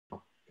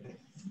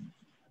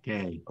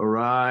Okay. All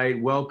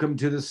right. Welcome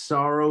to the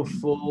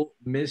Sorrowful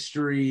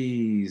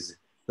Mysteries.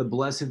 The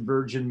Blessed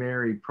Virgin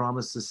Mary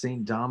promised to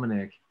Saint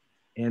Dominic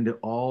and to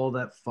all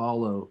that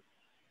follow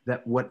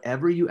that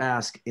whatever you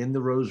ask in the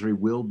Rosary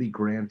will be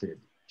granted.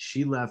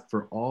 She left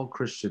for all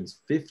Christians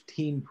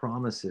 15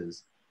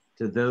 promises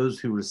to those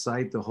who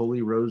recite the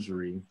Holy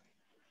Rosary,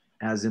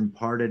 as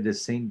imparted to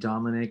Saint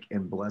Dominic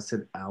and Blessed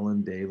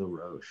Alan de la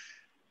Roche.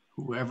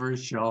 Whoever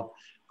shall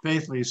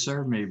faithfully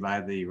serve me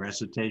by the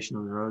recitation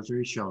of the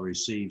Rosary shall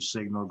receive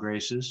signal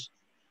graces.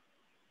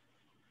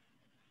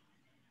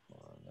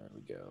 There we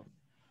go.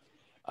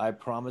 I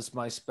promise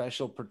my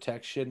special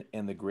protection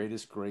and the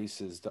greatest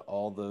graces to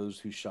all those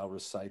who shall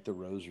recite the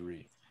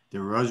Rosary.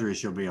 The Rosary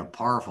shall be a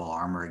powerful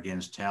armor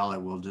against hell.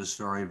 It will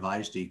destroy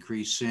vice,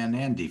 decrease sin,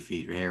 and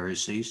defeat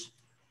heresies.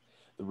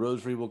 The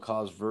Rosary will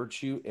cause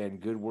virtue and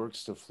good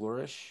works to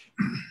flourish.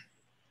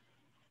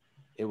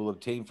 It will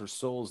obtain for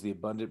souls the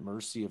abundant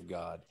mercy of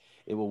God.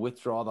 It will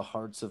withdraw the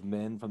hearts of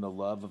men from the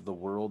love of the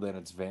world and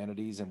its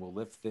vanities, and will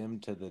lift them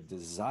to the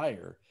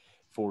desire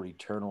for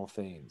eternal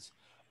things.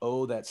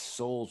 Oh, that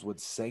souls would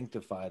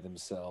sanctify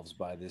themselves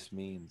by this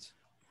means.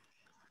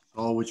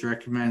 All which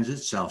recommends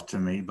itself to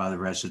me by the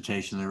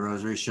recitation of the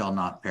Rosary shall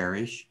not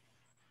perish.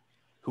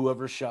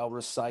 Whoever shall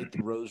recite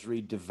the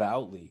Rosary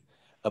devoutly,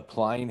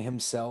 applying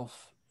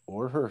himself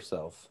or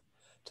herself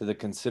to the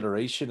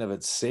consideration of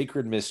its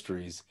sacred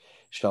mysteries,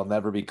 shall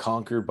never be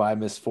conquered by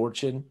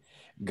misfortune.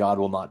 God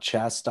will not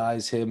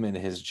chastise him in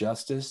his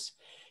justice.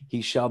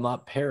 He shall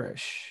not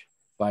perish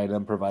by an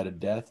unprovided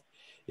death.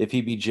 If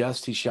he be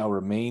just, he shall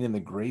remain in the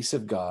grace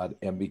of God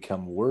and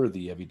become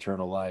worthy of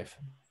eternal life.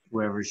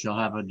 Whoever shall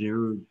have a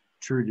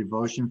true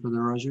devotion for the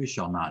Rosary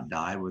shall not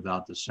die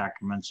without the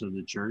sacraments of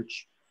the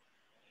Church.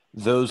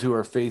 Those who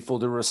are faithful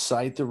to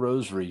recite the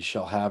Rosary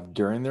shall have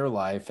during their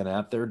life and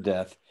at their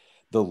death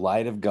the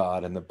light of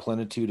God and the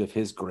plenitude of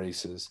his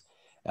graces.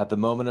 At the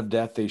moment of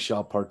death, they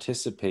shall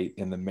participate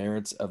in the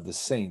merits of the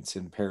saints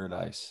in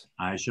paradise.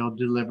 I shall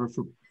deliver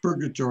from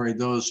purgatory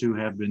those who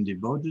have been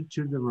devoted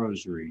to the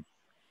Rosary.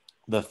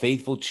 The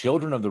faithful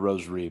children of the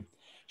Rosary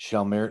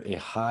shall merit a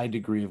high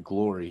degree of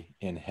glory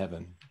in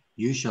heaven.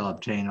 You shall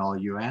obtain all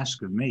you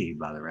ask of me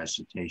by the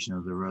recitation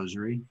of the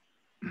Rosary.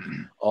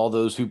 All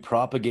those who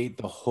propagate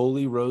the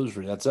Holy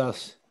Rosary, that's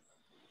us,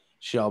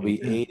 shall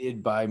be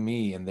aided by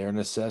me in their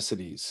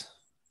necessities.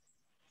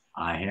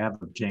 I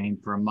have obtained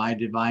from my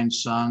divine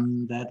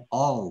Son that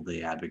all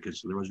the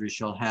advocates of the Rosary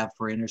shall have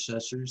for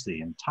intercessors the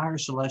entire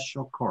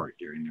celestial court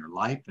during their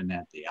life and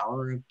at the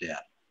hour of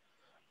death.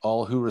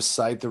 All who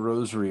recite the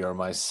Rosary are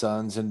my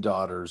sons and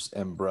daughters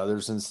and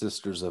brothers and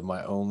sisters of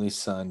my only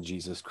Son,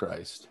 Jesus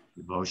Christ.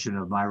 Devotion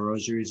of my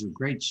Rosary is a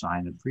great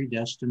sign of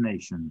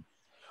predestination.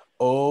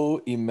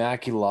 O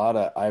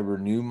Immaculata, I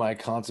renew my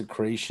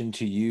consecration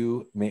to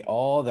you. May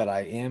all that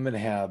I am and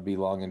have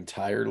belong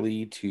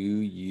entirely to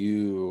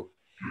you.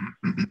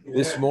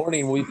 This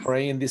morning we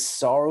pray in these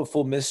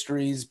sorrowful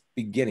mysteries,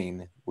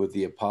 beginning with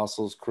the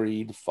Apostles'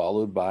 Creed,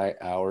 followed by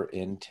our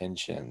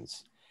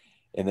intentions.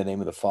 In the name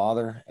of the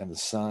Father, and the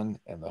Son,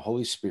 and the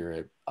Holy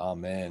Spirit.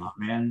 Amen.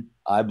 Amen.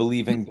 I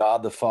believe in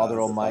God, the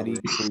Father Almighty,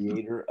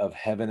 creator of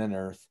heaven and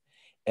earth,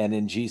 and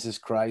in Jesus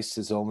Christ,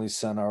 his only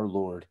Son, our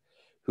Lord,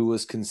 who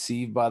was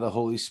conceived by the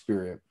Holy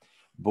Spirit,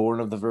 born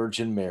of the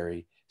Virgin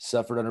Mary,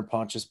 suffered under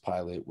Pontius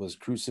Pilate, was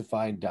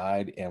crucified,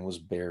 died, and was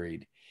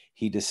buried.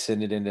 He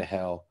descended into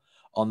hell.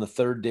 On the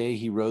third day,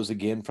 he rose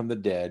again from the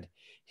dead.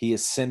 He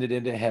ascended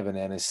into heaven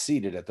and is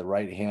seated at the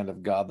right hand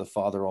of God, the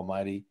Father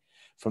Almighty.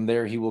 From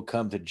there, he will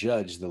come to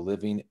judge the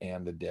living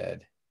and the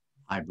dead.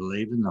 I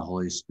believe in the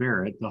Holy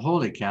Spirit, the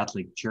Holy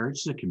Catholic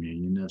Church, the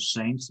communion of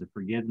saints, the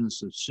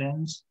forgiveness of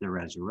sins, the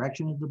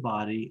resurrection of the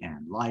body,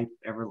 and life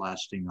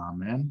everlasting.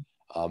 Amen.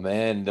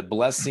 Amen. The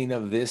blessing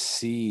of this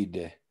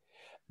seed.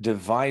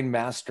 Divine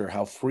Master,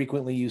 how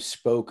frequently you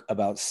spoke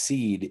about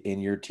seed in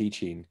your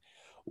teaching.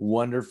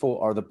 Wonderful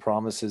are the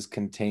promises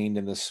contained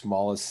in the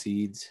smallest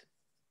seeds.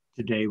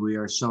 Today we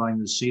are sowing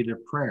the seed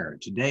of prayer.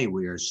 Today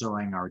we are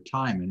sowing our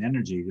time and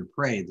energy to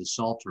pray the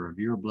Psalter of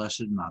your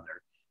Blessed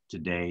Mother.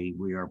 Today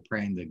we are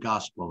praying the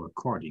gospel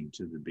according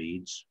to the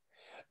beads.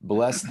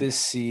 Bless this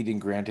seed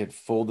and grant it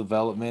full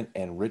development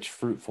and rich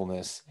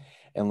fruitfulness.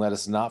 And let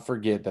us not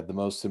forget that the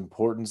most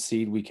important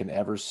seed we can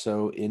ever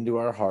sow into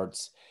our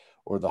hearts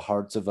or the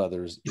hearts of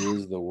others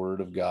is the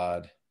Word of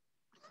God.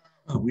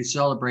 We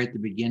celebrate the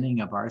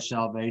beginning of our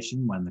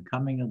salvation when the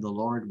coming of the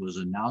Lord was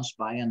announced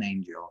by an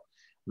angel.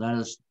 Let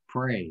us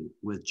pray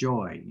with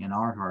joy in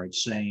our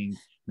hearts, saying,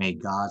 may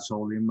God's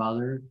Holy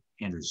Mother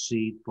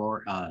intercede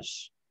for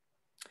us.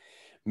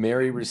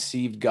 Mary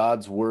received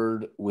God's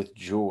word with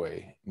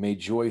joy. May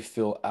joy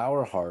fill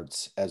our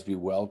hearts as we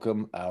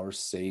welcome our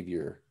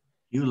Savior.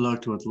 You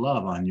looked with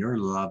love on your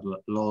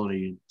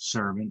lowly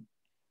servant.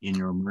 In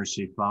your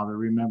mercy, Father,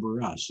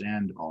 remember us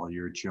and all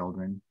your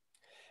children.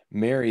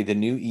 Mary, the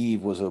new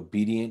Eve, was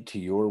obedient to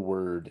your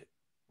word.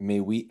 May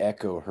we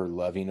echo her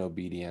loving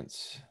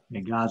obedience. May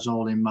God's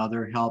Holy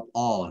Mother help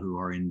all who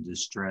are in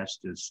distress,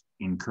 to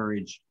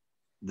encourage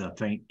the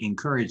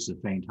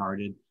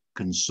faint-hearted,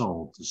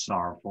 console the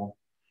sorrowful.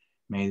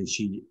 May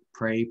she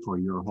pray for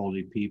your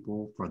holy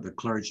people, for the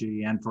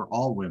clergy, and for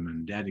all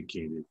women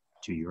dedicated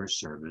to your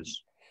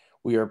service.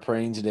 We are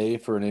praying today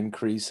for an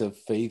increase of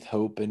faith,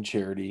 hope, and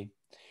charity.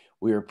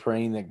 We are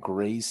praying that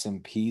grace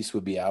and peace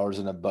would be ours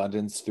in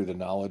abundance through the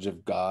knowledge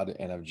of God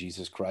and of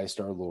Jesus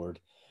Christ our Lord.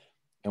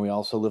 And we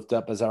also lift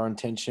up as our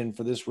intention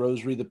for this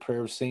rosary the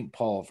prayer of St.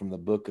 Paul from the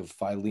book of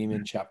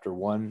Philemon, chapter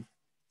 1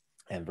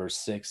 and verse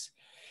 6.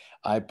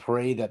 I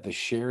pray that the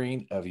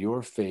sharing of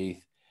your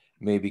faith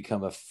may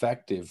become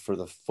effective for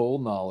the full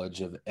knowledge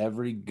of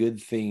every good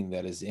thing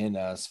that is in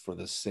us for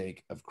the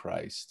sake of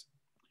Christ.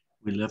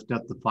 We lift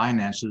up the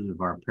finances of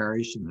our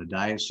parish and the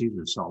Diocese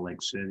of Salt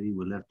Lake City.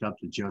 We lift up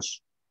the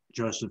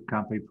Joseph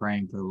Company,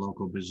 praying for the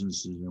local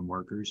businesses and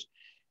workers.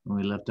 And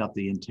we lift up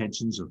the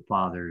intentions of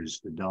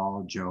Fathers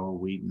Vidal, Joe,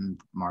 Wheaton,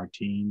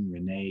 Martine,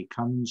 Renee,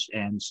 Cummins,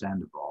 and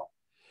Sandoval.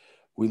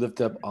 We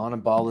lift up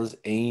Anabala's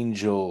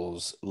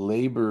angels,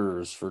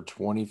 laborers for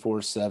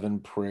 24/7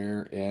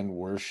 prayer and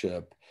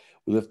worship.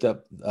 We lift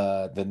up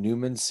the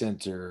Newman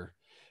Center,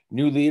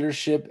 new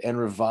leadership and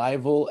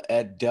revival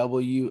at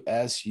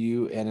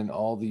WSU and in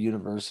all the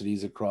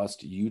universities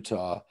across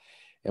Utah.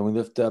 And we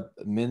lift up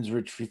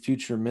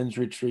future men's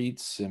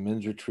retreats and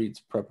men's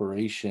retreats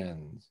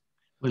preparations.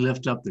 We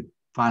lift up the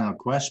Final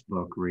Quest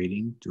book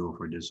reading, Tool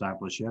for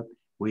Discipleship.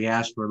 We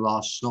ask for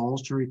lost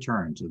souls to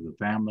return to the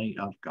family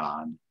of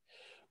God.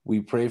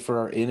 We pray for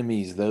our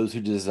enemies, those who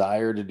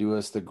desire to do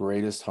us the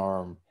greatest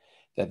harm,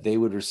 that they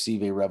would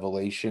receive a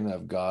revelation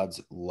of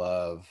God's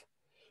love.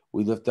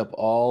 We lift up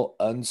all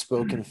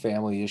unspoken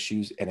family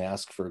issues and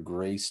ask for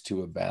grace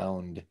to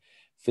abound: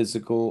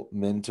 physical,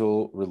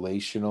 mental,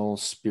 relational,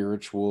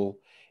 spiritual,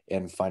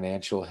 and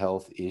financial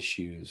health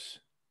issues.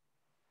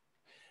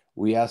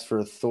 We ask for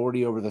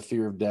authority over the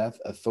fear of death,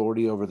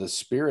 authority over the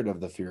spirit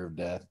of the fear of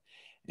death,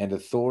 and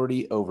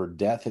authority over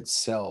death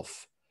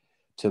itself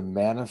to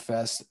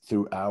manifest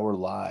through our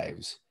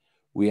lives.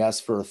 We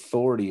ask for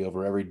authority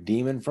over every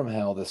demon from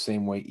hell, the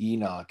same way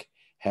Enoch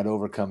had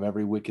overcome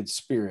every wicked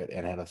spirit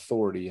and had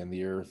authority in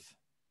the earth.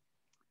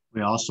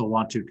 We also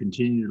want to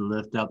continue to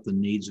lift up the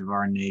needs of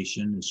our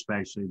nation,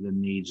 especially the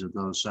needs of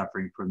those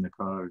suffering from the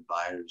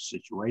coronavirus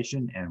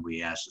situation. And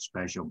we ask a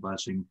special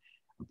blessing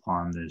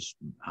upon this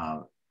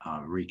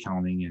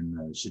recounting in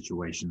the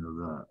situation of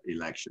the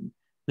election.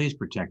 Please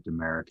protect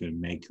America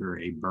and make her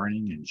a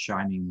burning and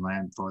shining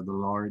lamp for the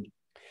Lord.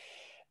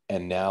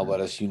 And now let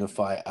us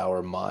unify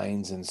our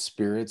minds and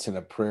spirits in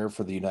a prayer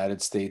for the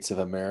United States of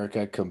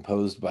America,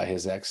 composed by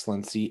His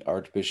Excellency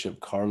Archbishop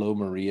Carlo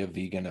Maria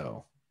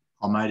Vigano.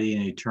 Almighty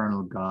and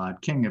eternal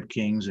God, King of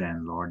kings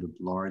and Lord of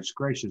lords,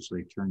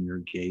 graciously turn your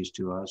gaze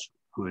to us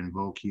who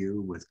invoke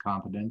you with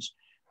confidence.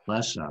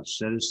 Bless us,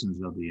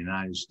 citizens of the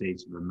United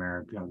States of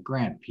America.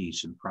 Grant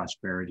peace and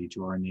prosperity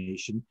to our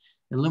nation.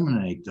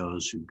 Illuminate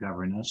those who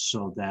govern us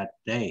so that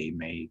they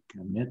may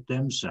commit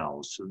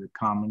themselves to the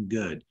common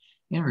good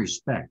in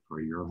respect for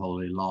your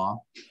holy law.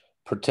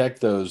 Protect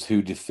those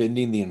who,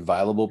 defending the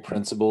inviolable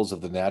principles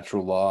of the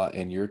natural law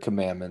and your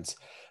commandments,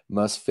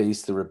 must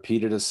face the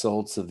repeated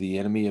assaults of the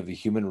enemy of the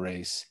human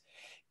race.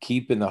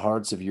 Keep in the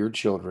hearts of your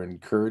children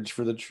courage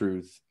for the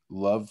truth,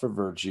 love for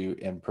virtue,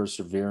 and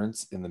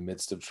perseverance in the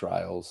midst of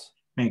trials.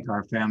 Make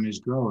our families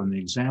grow in the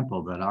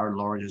example that our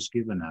Lord has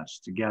given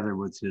us, together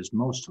with his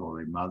most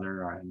holy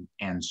mother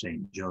and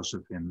Saint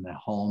Joseph in the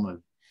home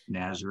of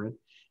Nazareth.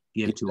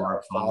 Give to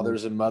our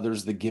fathers and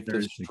mothers the gift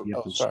of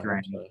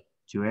strength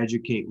to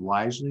educate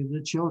wisely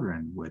the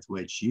children with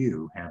which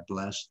you have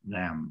blessed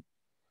them.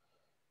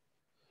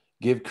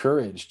 Give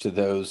courage to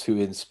those who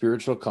in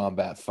spiritual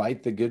combat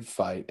fight the good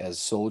fight as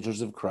soldiers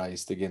of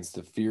Christ against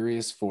the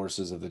furious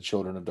forces of the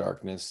children of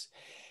darkness.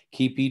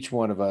 Keep each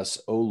one of us,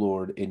 O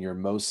Lord, in your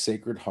most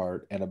sacred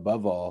heart, and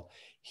above all,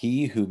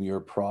 he whom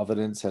your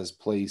providence has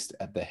placed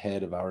at the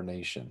head of our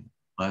nation.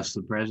 Bless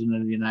the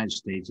President of the United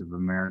States of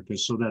America,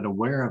 so that,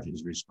 aware of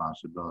his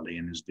responsibility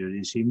and his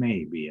duties, he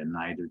may be a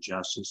knight of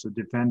justice, a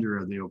defender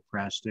of the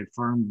oppressed, a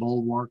firm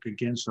bulwark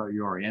against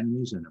your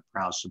enemies, and a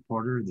proud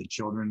supporter of the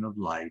children of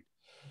light.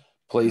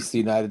 Place the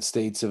United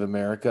States of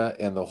America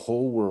and the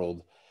whole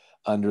world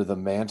under the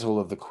mantle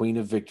of the Queen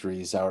of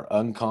Victories, our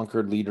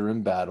unconquered leader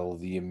in battle,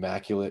 the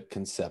Immaculate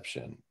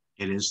Conception.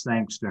 It is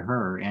thanks to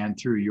her and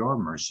through your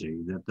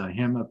mercy that the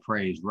hymn of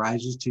praise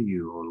rises to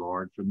you, O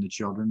Lord, from the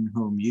children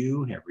whom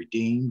you have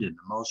redeemed in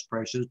the most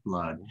precious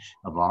blood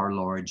of our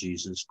Lord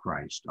Jesus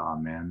Christ.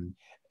 Amen.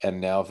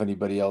 And now, if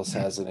anybody else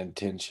has an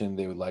intention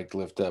they would like to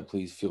lift up,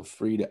 please feel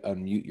free to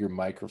unmute your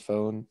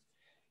microphone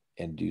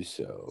and do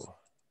so.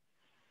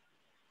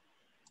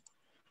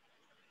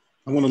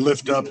 I want to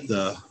lift up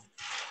the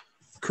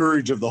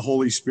courage of the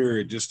Holy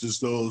Spirit, just as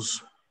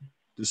those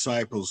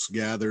disciples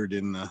gathered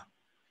in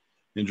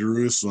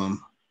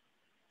Jerusalem,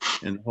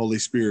 and the Holy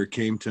Spirit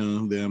came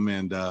to them,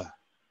 and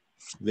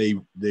they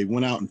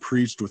went out and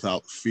preached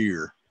without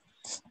fear.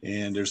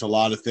 And there's a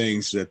lot of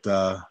things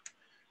that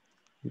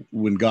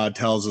when God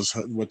tells us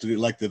what to do,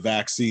 like the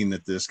vaccine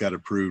that this got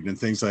approved and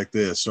things like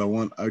this.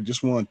 So I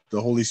just want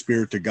the Holy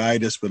Spirit to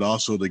guide us, but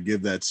also to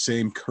give that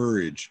same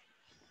courage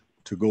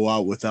to go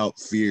out without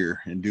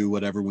fear and do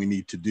whatever we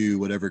need to do,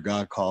 whatever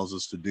God calls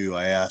us to do.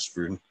 I ask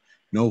for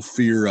no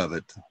fear of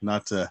it.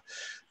 Not to,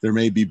 there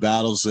may be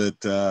battles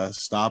that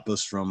stop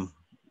us from,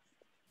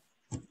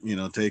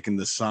 taking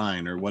the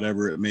sign or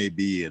whatever it may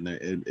be. And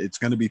it's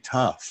going to be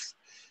tough.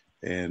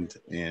 And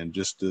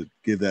just to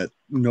give that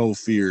no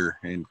fear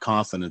and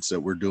confidence that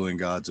we're doing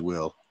God's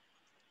will.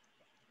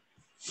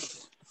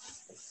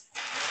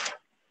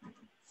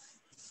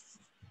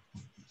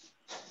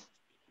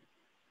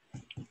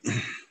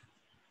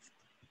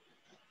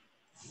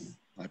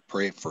 I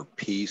pray for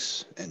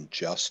peace and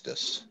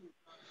justice.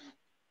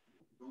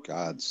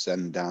 God,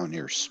 send down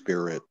your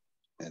spirit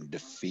and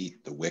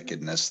defeat the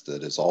wickedness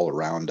that is all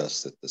around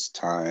us at this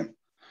time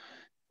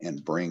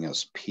and bring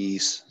us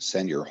peace.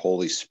 Send your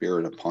Holy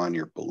Spirit upon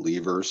your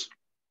believers.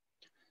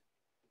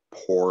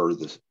 Pour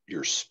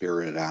your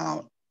spirit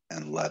out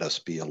and let us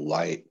be a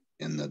light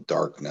in the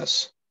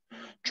darkness.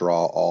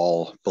 Draw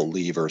all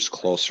believers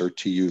closer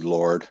to you,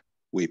 Lord,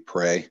 we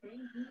pray,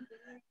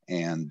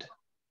 and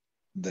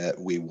that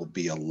we will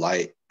be a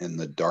light in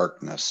the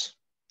darkness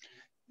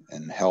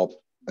and help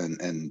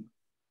and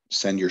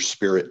send your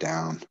spirit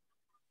down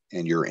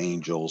and your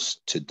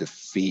angels to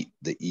defeat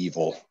the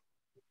evil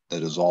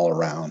that is all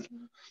around.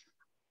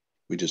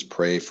 We just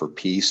pray for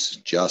peace,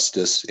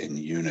 justice, and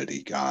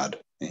unity, God.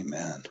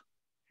 Amen.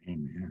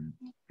 Amen.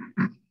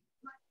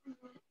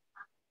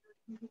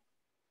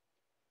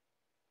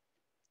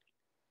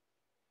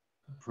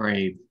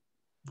 Pray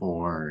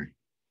for,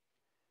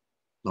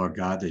 Lord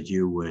God, that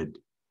you would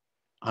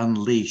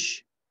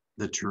unleash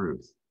the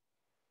truth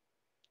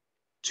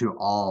to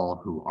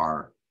all who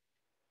are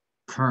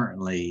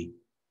currently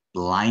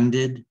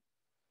blinded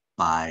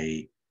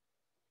by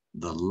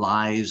the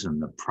lies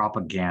and the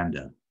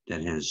propaganda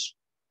that has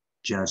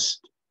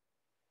just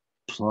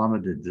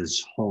plummeted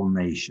this whole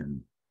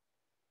nation,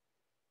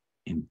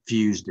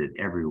 infused it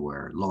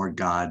everywhere. Lord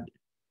God,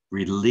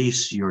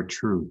 release your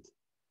truth,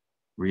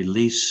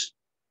 release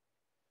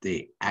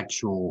the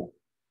actual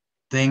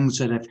things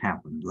that have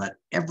happened. Let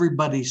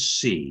everybody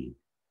see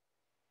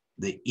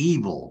the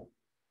evil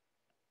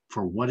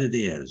for what it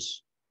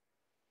is,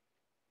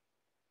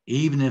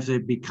 even if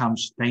it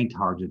becomes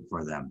faint-hearted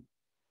for them.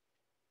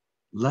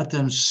 Let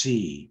them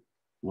see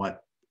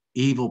what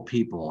evil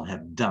people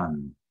have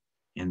done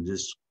in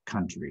this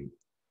country.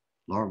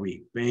 Lord,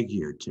 we beg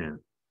you to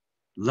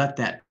let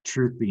that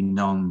truth be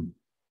known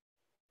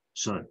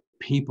so that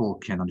people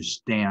can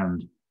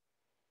understand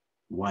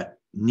what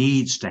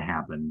needs to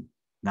happen,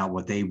 not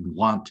what they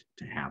want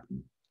to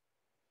happen.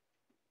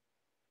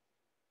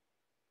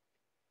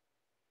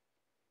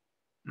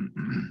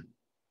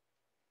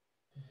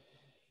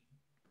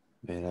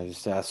 Man, I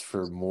just ask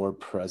for more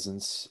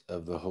presence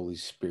of the Holy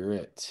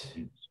Spirit.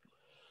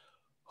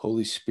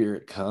 Holy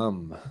Spirit,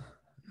 come,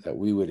 that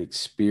we would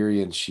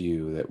experience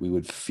you, that we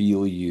would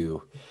feel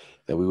you,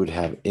 that we would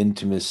have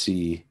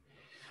intimacy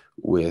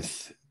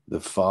with the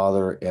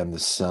Father and the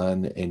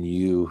Son and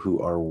you who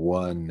are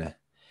one,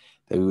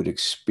 that we would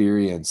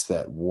experience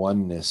that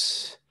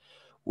oneness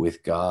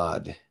with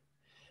God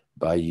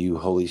by you,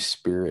 Holy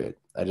Spirit.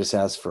 I just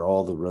ask for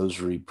all the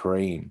rosary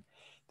praying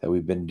that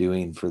we've been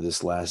doing for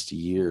this last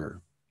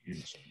year,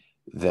 Yes.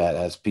 that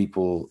as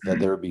people, that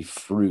there would be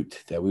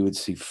fruit, that we would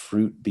see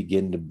fruit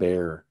begin to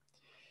bear.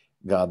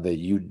 God, that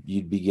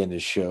you'd begin to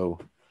show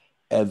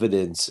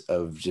evidence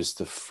of just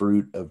the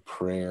fruit of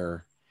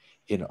prayer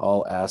in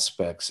all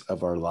aspects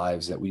of our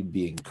lives, that we'd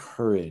be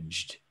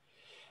encouraged,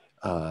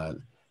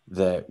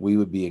 that we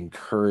would be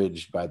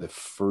encouraged by the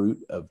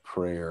fruit of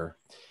prayer,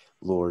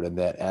 Lord, and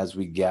that as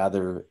we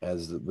gather,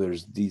 as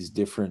there's these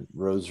different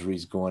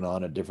rosaries going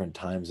on at different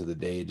times of the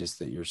day, just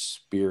that your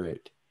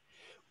spirit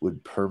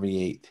would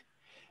permeate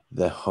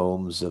the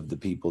homes of the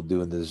people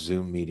doing the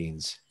Zoom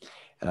meetings.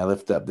 And I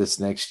lift up this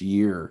next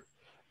year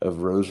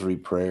of rosary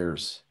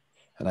prayers,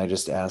 and I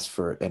just ask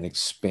for an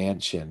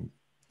expansion.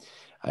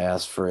 I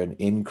ask for an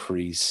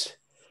increase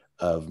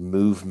of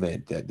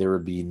movement, that there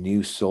would be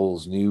new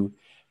souls, new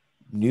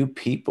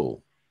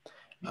people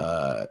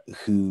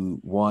who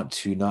want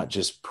to not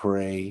just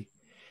pray,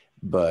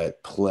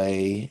 but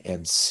play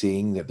and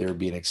sing, that there would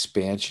be an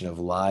expansion of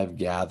live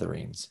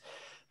gatherings,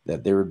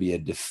 that there would be a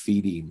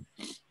defeating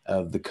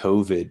of the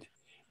COVID,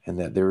 and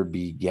that there would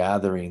be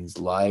gatherings,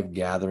 live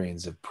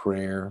gatherings of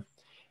prayer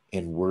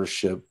and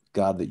worship.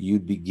 God, that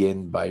you'd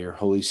begin by your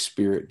Holy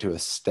Spirit to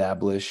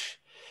establish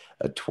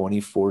a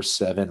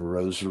 24/7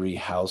 rosary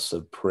house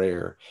of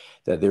prayer,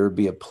 that there would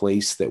be a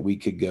place that we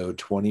could go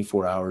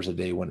 24 hours a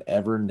day,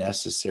 whenever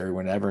necessary,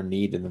 whenever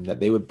needed, and that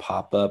they would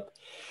pop up,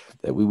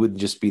 that we wouldn't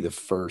just be the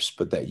first,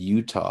 but that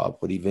Utah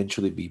would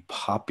eventually be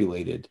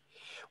populated,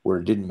 where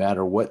it didn't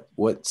matter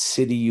what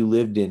city you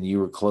lived in, you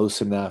were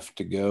close enough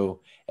to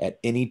go at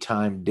any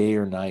time, day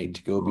or night,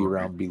 to go be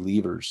around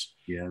believers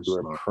who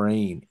are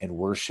praying and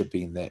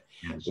worshiping, that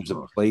there's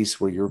a place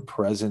where your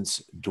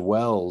presence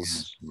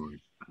dwells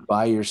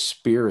by your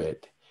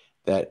spirit,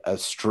 that a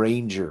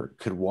stranger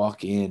could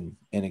walk in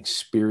and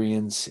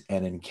experience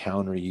and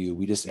encounter you.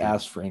 We just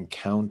ask for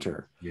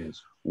encounter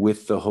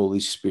with the Holy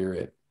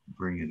Spirit.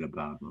 Bring it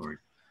about, Lord.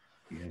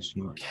 Yes,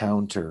 Lord.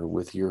 encounter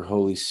with your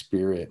Holy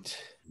Spirit.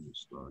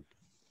 Yes, Lord.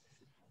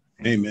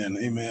 Amen.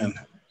 Amen.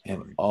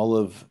 And all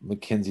of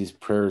Mackenzie's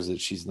prayers that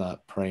she's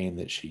not praying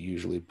that she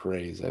usually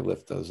prays, I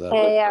lift those up.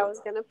 Hey, I was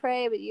gonna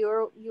pray, but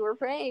you were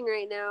praying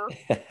right now.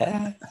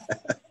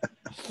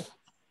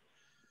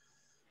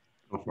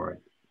 Go for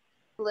it.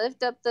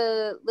 Lift up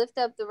the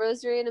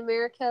Rosary in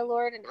America,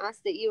 Lord, and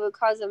ask that you would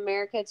cause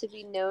America to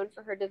be known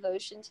for her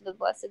devotion to the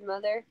Blessed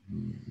Mother.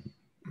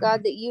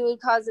 God, that you would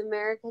cause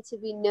America to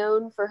be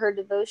known for her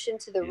devotion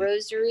to the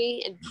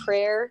Rosary and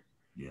prayer.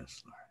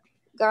 Yes, Lord.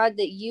 God,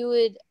 that you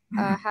would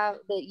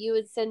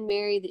send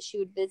Mary, that she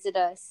would visit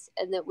us,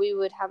 and that we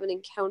would have an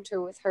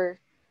encounter with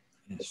her,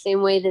 the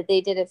same way that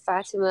they did at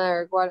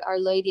Fatima or Our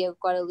Lady of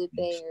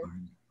Guadalupe, or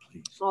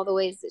all the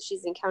ways that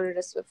she's encountered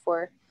us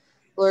before.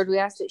 Lord, we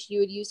ask that you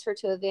would use her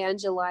to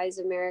evangelize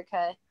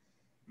America.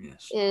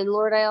 Yes. And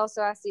Lord, I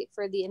also ask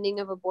for the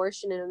ending of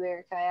abortion in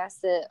America. I ask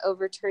the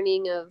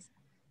overturning of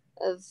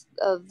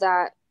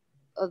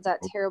that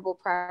terrible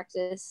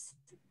practice.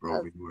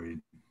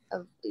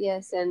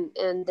 Yes, and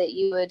that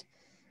you would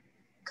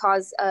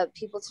cause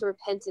people to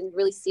repent and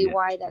really see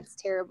why that's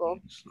terrible.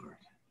 Yes, Lord.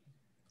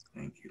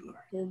 Thank you,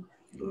 Lord.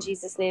 In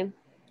Jesus' name.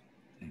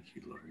 Thank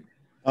you, Lord.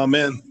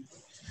 Amen.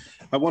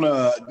 I want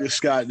to, this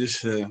guy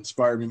just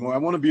inspired me more. I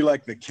want to be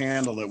like the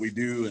candle that we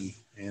do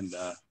and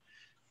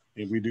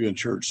we do in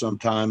church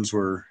sometimes,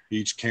 where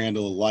each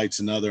candle lights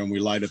another and we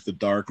light up the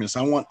darkness.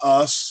 I want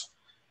us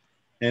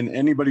and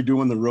anybody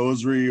doing the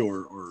rosary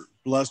or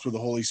blessed with the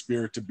Holy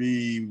Spirit to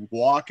be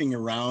walking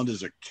around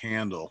as a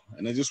candle.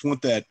 And I just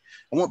want that.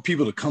 I want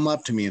people to come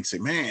up to me and say,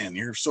 man,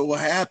 you're so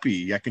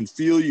happy. I can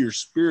feel your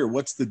spirit.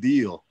 What's the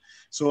deal?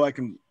 So I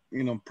can,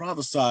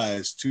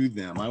 prophesize to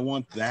them. I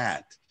want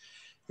that.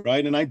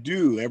 Right. And I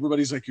do.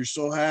 Everybody's like, you're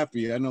so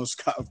happy. I know,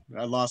 Scott,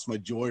 I lost my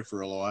joy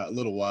for a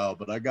little while,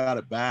 but I got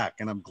it back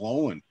and I'm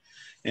glowing.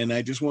 And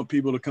I just want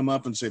people to come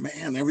up and say,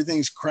 man,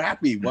 everything's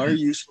crappy. Why are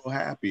you so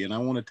happy? And I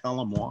want to tell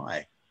them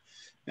why.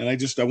 And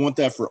I want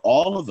that for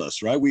all of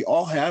us, right? We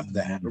all have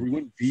that, or we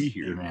wouldn't be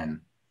here. Amen.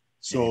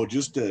 So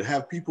just to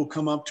have people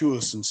come up to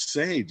us and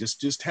say,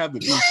 just have the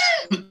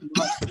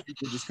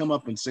people just come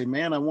up and say,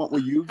 man, I want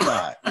what you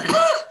got.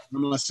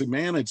 And I say,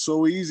 man, it's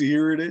so easy.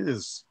 Here it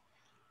is.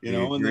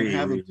 And then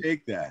have them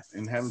take that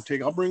and have them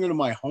take, I'll bring it to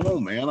my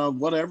home, man,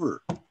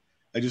 whatever.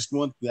 I just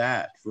want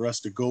that for us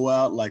to go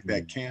out like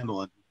that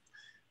candle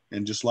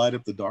and just light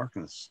up the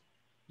darkness.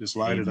 Just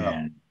light it up.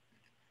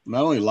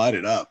 Not only light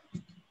it up,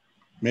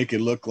 make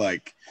it look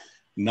like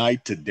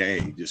night to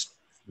day. Just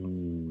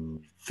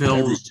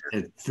fills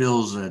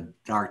the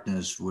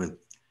darkness with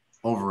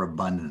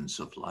overabundance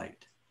of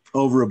light.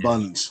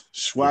 Overabundance.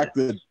 Swack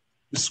the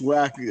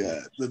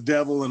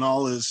devil and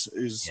all his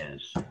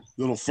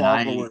little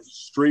followers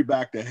straight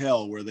back to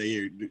hell, where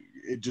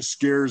it just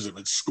scares them.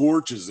 It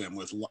scorches them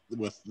with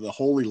the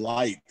holy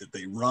light that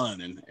they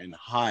run and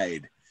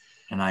hide.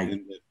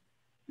 And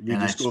we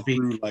just go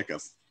through like a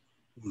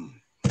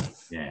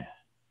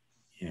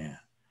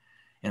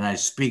And I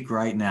speak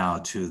right now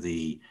to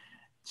the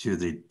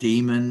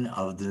demon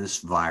of this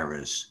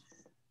virus,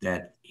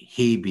 that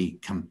he be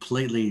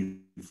completely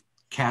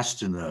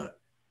cast in the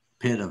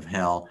pit of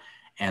hell,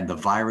 and the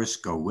virus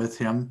go with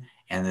him,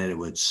 and that it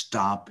would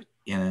stop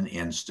in an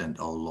instant,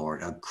 oh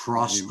Lord,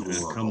 across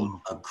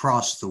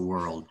the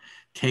world.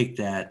 Take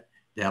that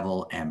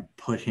devil and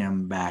put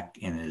him back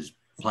in his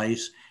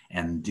place,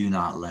 and do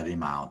not let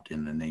him out.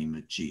 In the name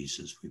of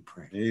Jesus, we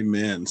pray.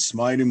 Amen.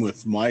 Smite him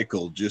with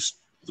Michael. Just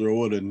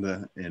throw it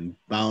and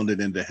bound it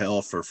into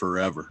hell for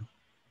forever.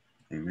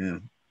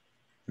 Amen.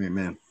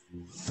 Amen.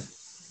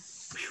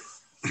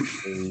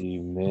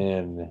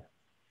 Amen.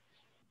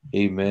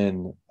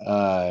 Amen.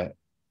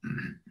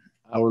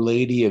 Our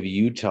Lady of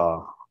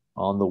Utah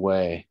on the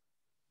way.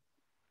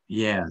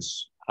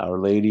 Yes. Our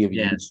Lady of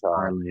Utah.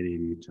 Our Lady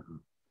of Utah.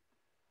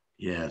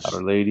 Yes.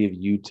 Our Lady of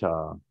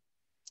Utah.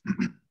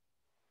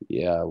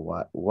 Yeah.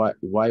 Why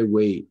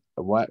wait?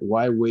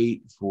 Why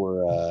wait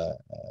for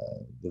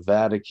the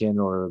Vatican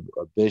or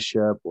a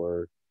bishop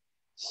or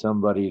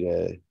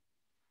somebody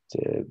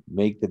to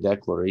make the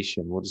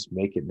declaration? We'll just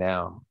make it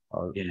now.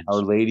 Our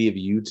Lady of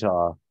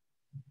Utah.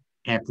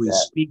 And we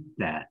speak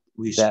that.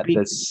 We speak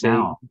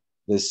now.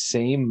 The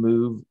same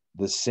move,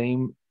 the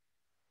same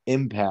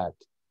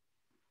impact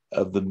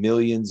of the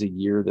millions a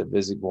year that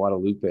visit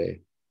Guadalupe.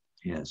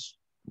 Yes.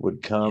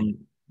 Would come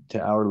to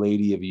Our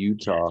Lady of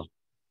Utah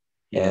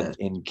and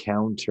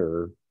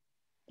encounter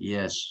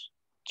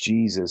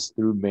Jesus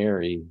through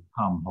Mary.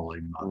 Come,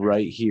 Holy Mother.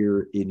 Right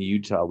here in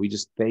Utah. We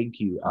just thank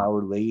you,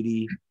 Our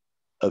Lady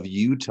of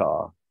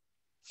Utah,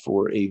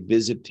 for a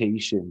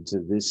visitation to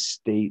this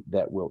state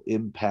that will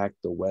impact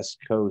the West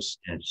Coast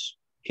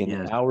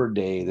in our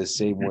day, the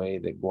same way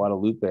that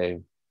Guadalupe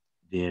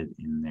did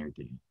in their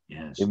day.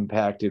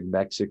 Impacted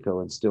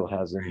Mexico and still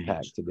has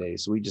impact today.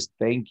 So we just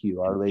thank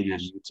you, Our Lady of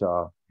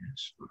Utah.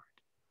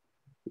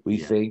 We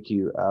thank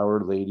you,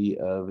 Our Lady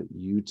of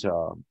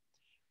Utah.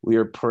 We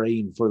are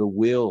praying for the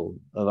will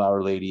of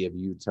Our Lady of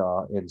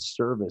Utah and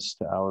service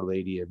to Our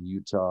Lady of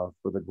Utah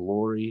for the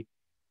glory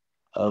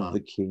of the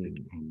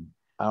King.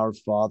 Our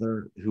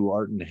Father, who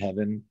art in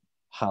heaven,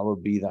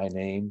 hallowed be thy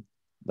name.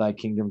 Thy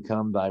kingdom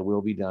come, thy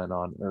will be done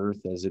on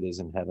earth as it is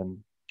in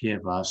heaven.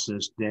 Give us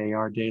this day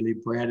our daily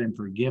bread, and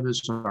forgive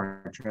us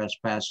our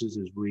trespasses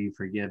as we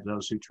forgive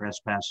those who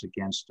trespass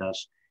against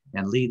us.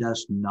 And lead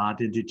us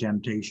not into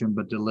temptation,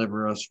 but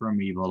deliver us from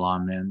evil.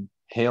 Amen.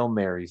 Hail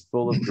Mary,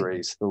 full of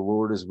grace, the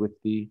Lord is with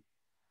thee.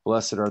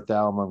 Blessed art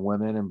thou among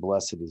women, and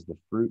blessed is the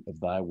fruit of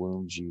thy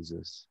womb,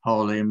 Jesus.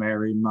 Holy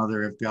Mary,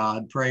 Mother of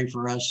God, pray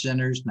for us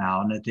sinners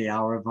now and at the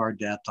hour of our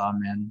death.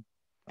 Amen.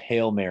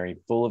 Hail Mary,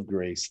 full of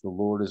grace, the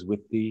Lord is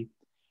with thee.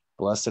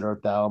 Blessed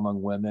art thou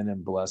among women,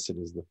 and blessed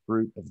is the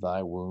fruit of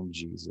thy womb,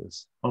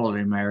 Jesus.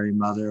 Holy Mary,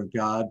 Mother of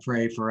God,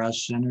 pray for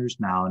us sinners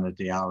now and at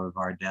the hour of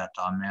our death.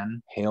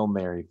 Amen. Hail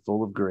Mary,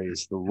 full of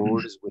grace, the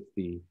Lord is with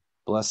thee.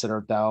 Blessed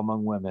art thou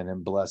among women,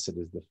 and blessed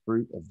is the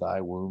fruit of thy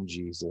womb,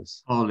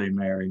 Jesus. Holy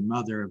Mary,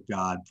 Mother of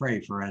God,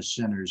 pray for us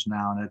sinners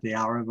now and at the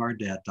hour of our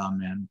death.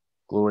 Amen.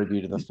 Glory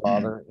be to the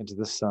Father, and to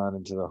the Son,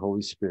 and to the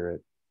Holy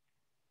Spirit.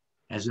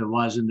 As it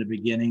was in the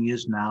beginning,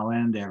 is now,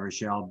 and ever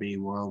shall be,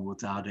 world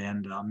without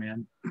end.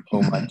 Amen.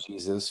 O my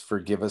Jesus,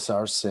 forgive us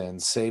our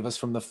sins, save us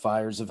from the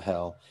fires of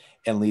hell,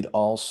 and lead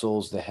all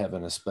souls to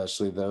heaven,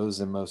 especially those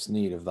in most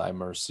need of thy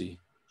mercy.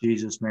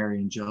 Jesus, Mary,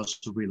 and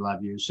Joseph, we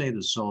love you. Save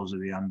the souls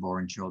of the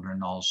unborn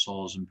children, all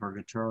souls in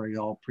purgatory,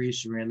 all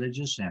priests and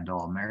religious, and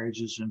all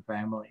marriages and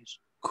families.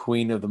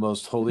 Queen of the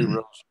most holy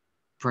Rosary,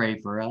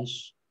 Pray for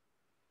us.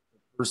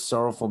 first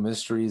sorrowful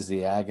mystery is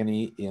the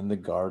agony in the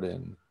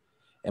garden.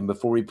 And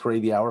before we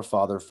pray the Our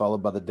Father,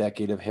 followed by the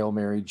decade of Hail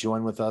Mary,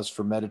 join with us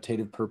for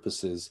meditative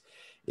purposes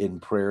in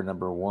prayer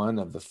number 1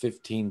 of the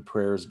 15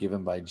 prayers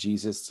given by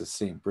Jesus to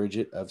St.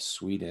 Bridget of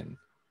Sweden.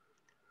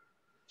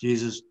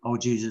 Jesus, O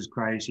Jesus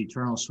Christ,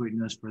 eternal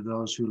sweetness for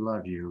those who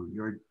love you,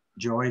 your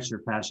joy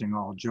surpassing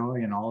all joy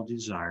and all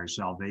desire,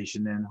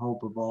 salvation and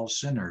hope of all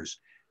sinners,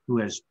 who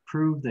has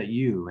proved that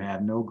you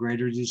have no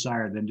greater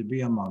desire than to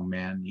be among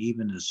men,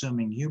 even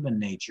assuming human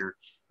nature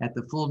at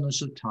the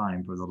fullness of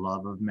time for the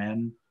love of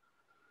men.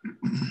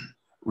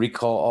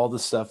 Recall all the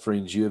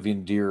sufferings you have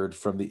endured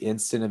from the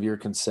instant of your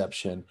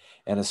conception,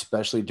 and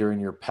especially during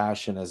your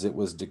passion, as it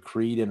was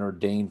decreed and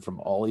ordained from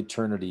all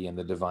eternity in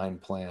the divine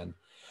plan.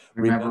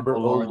 Remember,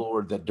 O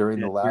Lord, that during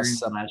the Last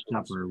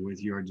Supper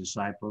with your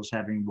disciples,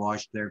 having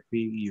washed their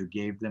feet, you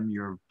gave them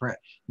your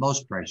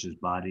most precious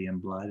body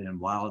and blood, and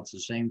while at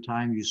the same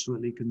time you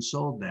sweetly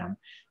consoled them,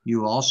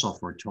 you also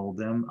foretold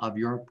them of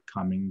your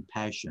coming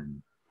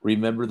passion.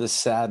 Remember the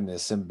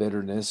sadness and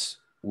bitterness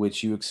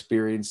which you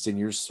experienced in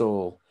your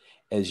soul,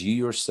 as you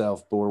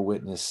yourself bore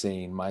witness,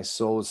 saying, my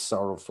soul is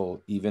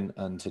sorrowful even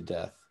unto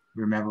death.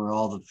 Remember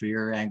all the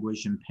fear,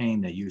 anguish, and pain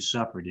that you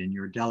suffered in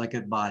your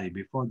delicate body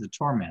before the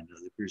torment of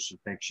the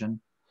crucifixion.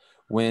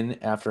 When,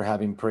 after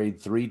having prayed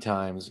 3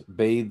 times,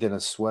 bathed in a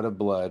sweat of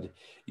blood,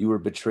 you were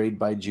betrayed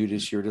by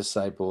Judas, your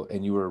disciple,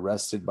 and you were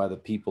arrested by the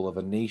people of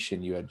a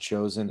nation you had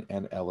chosen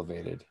and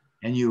elevated.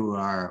 And you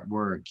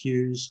were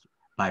accused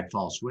by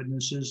false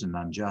witnesses and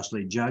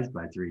unjustly judged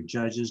by 3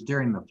 judges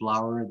during the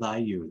flower of thy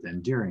youth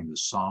and during the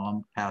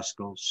solemn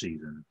Paschal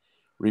season.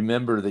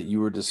 Remember that you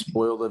were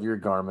despoiled of your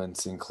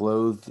garments and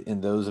clothed in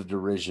those of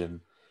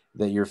derision,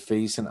 that your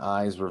face and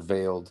eyes were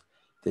veiled,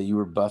 that you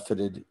were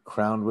buffeted,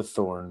 crowned with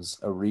thorns,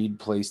 a reed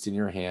placed in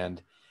your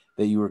hand,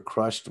 that you were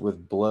crushed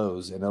with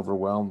blows and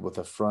overwhelmed with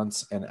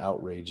affronts and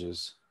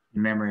outrages.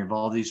 In memory of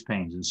all these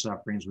pains and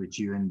sufferings which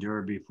you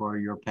endured before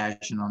your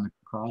passion on the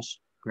cross,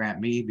 grant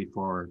me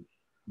before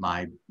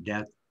my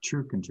death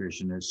true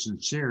contrition, a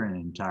sincere and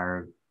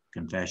entire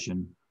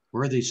confession,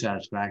 worthy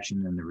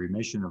satisfaction in the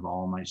remission of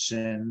all my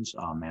sins.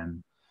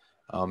 Amen.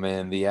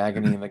 Amen. The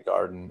agony in the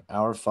garden.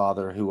 Our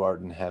Father, who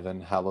art in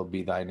heaven, hallowed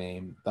be thy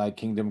name. Thy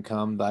kingdom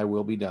come, thy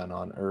will be done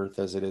on earth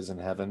as it is in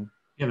heaven.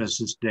 Give us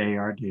this day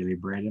our daily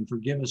bread, and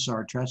forgive us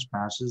our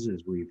trespasses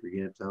as we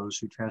forgive those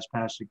who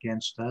trespass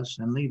against us.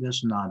 And lead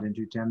us not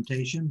into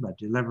temptation, but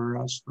deliver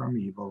us from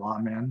evil.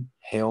 Amen.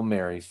 Hail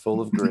Mary,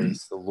 full of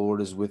grace, the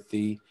Lord is with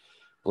thee.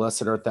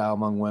 Blessed art thou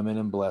among women,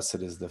 and blessed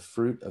is the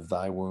fruit of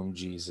thy womb,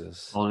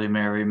 Jesus. Holy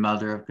Mary,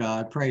 Mother of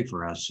God, pray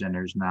for us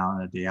sinners now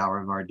and at the hour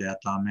of our death.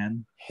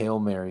 Amen. Hail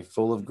Mary,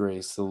 full of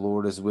grace, the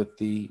Lord is with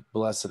thee.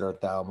 Blessed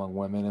art thou among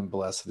women, and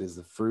blessed is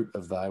the fruit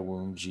of thy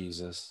womb,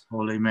 Jesus.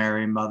 Holy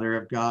Mary, Mother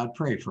of God,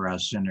 pray for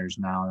us sinners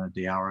now and at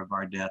the hour of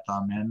our death.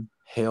 Amen.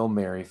 Hail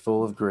Mary,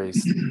 full of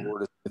grace, the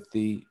Lord is with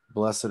thee.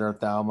 Blessed art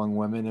thou among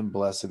women, and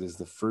blessed is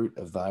the fruit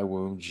of thy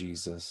womb,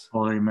 Jesus.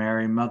 Holy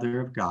Mary,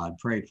 Mother of God,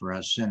 pray for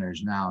us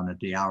sinners now and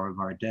at the hour of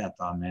our death.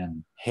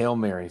 Amen. Hail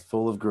Mary,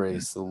 full of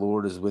grace, the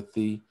Lord is with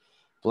thee.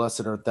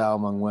 Blessed art thou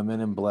among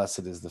women, and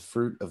blessed is the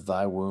fruit of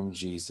thy womb,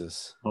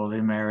 Jesus. Holy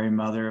Mary,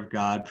 Mother of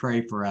God,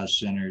 pray for us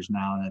sinners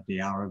now and at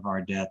the hour of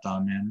our death.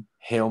 Amen.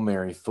 Hail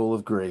Mary, full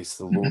of grace,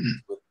 the Lord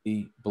is with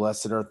thee.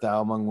 Blessed art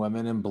thou among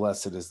women, and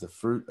blessed is the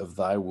fruit of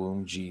thy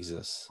womb,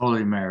 Jesus.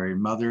 Holy Mary,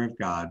 Mother of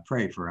God,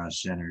 pray for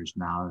us sinners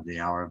now at the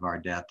hour of our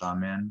death.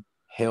 Amen.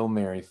 Hail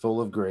Mary, full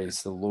of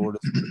grace, the Lord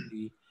is with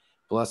thee.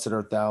 Blessed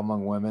art thou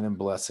among women, and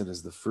blessed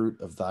is the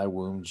fruit of thy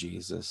womb,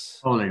 Jesus.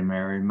 Holy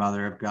Mary,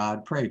 Mother of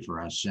God, pray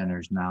for us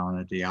sinners now and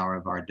at the hour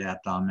of our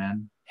death.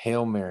 Amen.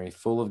 Hail Mary,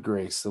 full of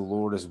grace, the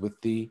Lord is with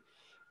thee.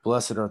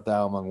 Blessed art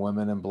thou among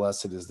women, and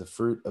blessed is the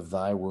fruit of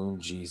thy womb,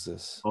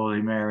 Jesus.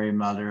 Holy Mary,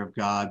 Mother of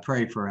God,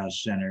 pray for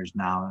us sinners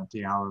now and at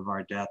the hour of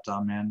our death.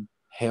 Amen.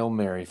 Hail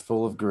Mary,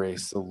 full of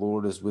grace, the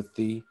Lord is with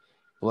thee.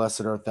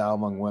 Blessed art thou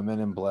among women,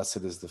 and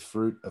blessed is the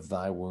fruit of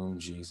thy womb,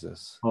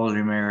 Jesus.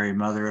 Holy Mary,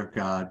 Mother of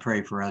God,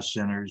 pray for us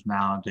sinners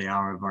now and at the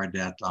hour of our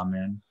death.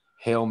 Amen.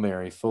 Hail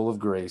Mary, full of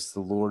grace, the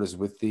Lord is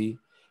with thee.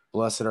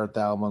 Blessed art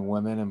thou among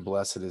women, and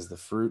blessed is the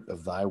fruit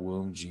of thy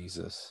womb,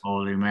 Jesus.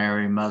 Holy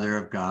Mary, Mother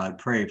of God,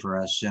 pray for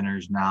us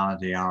sinners now and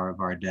at the hour of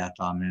our death.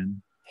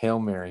 Amen. Hail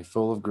Mary,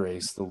 full of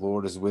grace, the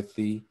Lord is with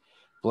thee.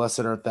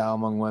 Blessed art thou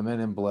among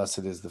women, and blessed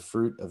is the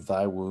fruit of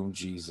thy womb,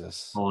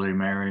 Jesus. Holy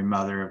Mary,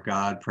 Mother of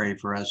God, pray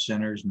for us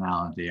sinners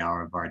now and at the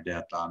hour of our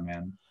death.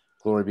 Amen.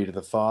 Glory be to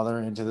the Father,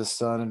 and to the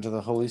Son, and to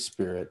the Holy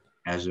Spirit.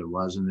 As it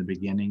was in the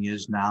beginning,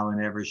 is now,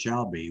 and ever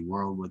shall be,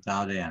 world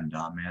without end.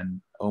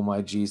 Amen. O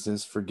my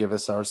Jesus, forgive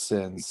us our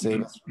sins,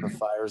 save us from the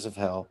fires of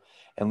hell,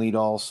 and lead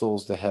all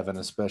souls to heaven,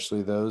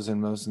 especially those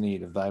in most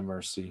need of thy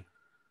mercy.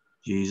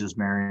 Jesus,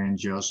 Mary, and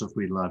Joseph,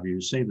 we love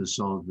you. Save the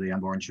souls of the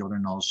unborn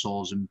children, all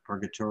souls in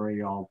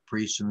purgatory, all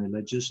priests and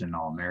religious, and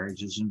all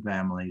marriages and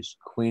families.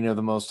 Queen of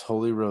the most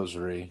holy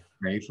Rosary,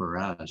 Pray for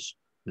us.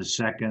 The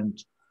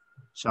second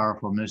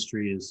sorrowful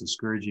mystery is the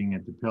scourging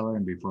at the pillar.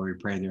 And before we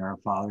pray the Our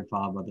Father,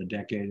 followed by the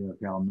decade of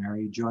Hail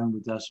Mary, join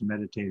with us in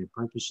meditative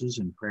purposes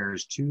and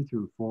prayers 2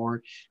 through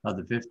 4 of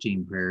the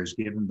 15 prayers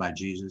given by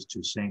Jesus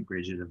to Saint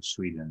Bridget of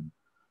Sweden.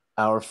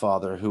 Our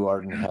Father, who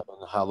art in heaven,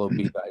 hallowed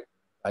be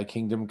thy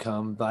kingdom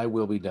come, thy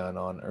will be done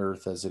on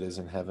earth as it is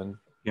in heaven.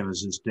 Give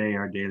us this day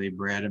our daily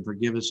bread, and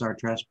forgive us our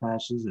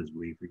trespasses as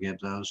we forgive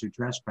those who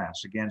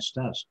trespass against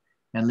us.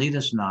 And lead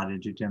us not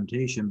into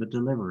temptation, but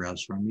deliver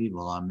us from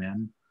evil.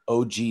 Amen.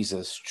 O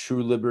Jesus,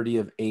 true liberty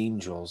of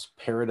angels,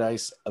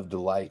 paradise of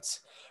delights,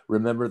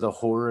 remember the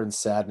horror and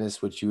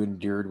sadness which you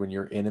endured when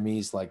your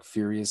enemies, like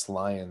furious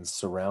lions,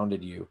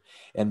 surrounded you,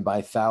 and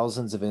by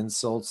thousands of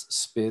insults,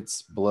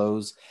 spits,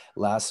 blows,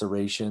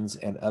 lacerations,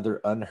 and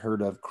other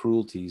unheard of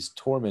cruelties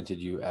tormented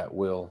you at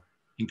will.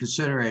 In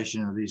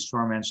consideration of these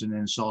torments and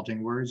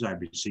insulting words, I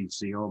beseech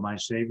thee, O my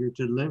Savior,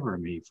 to deliver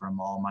me from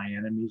all my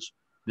enemies,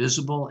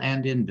 visible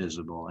and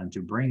invisible, and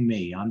to bring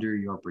me under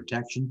your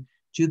protection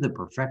to the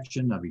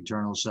perfection of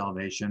eternal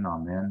salvation.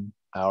 Amen.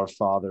 Our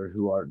Father,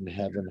 who art in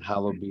heaven,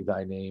 hallowed be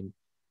thy name.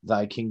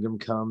 Thy kingdom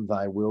come,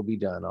 thy will be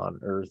done on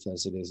earth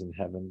as it is in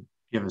heaven.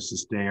 Give us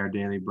this day our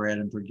daily bread,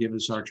 and forgive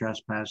us our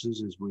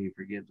trespasses as we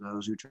forgive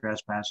those who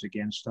trespass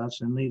against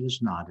us. And lead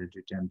us not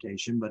into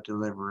temptation, but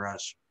deliver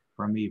us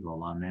from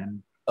evil.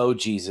 Amen. O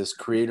Jesus,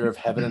 creator of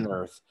heaven and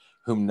earth,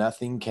 whom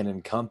nothing can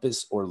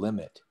encompass or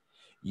limit,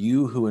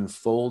 you who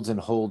enfolds and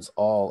holds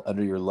all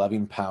under your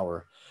loving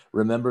power,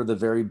 remember the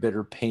very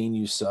bitter pain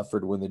you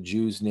suffered when the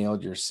Jews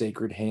nailed your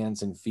sacred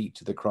hands and feet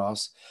to the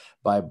cross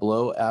by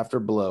blow after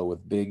blow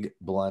with big,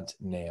 blunt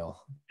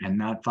nail. And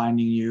not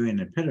finding you in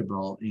a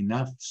pitiable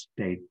enough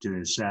state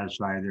to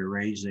satisfy their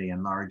rage, they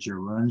enlarged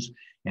your wounds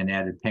and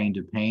added pain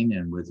to pain,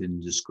 and with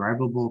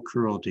indescribable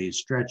cruelty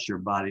stretched your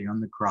body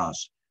on the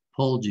cross,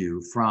 pulled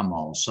you from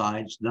all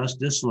sides, thus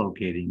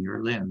dislocating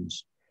your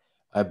limbs.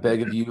 I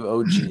beg of you,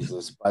 O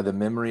Jesus, by the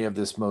memory of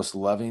this most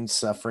loving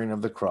suffering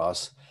of the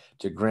cross,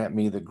 to grant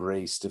me the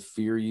grace to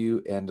fear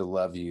you and to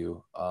love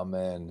you.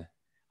 Amen.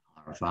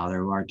 Our Father,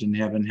 who art in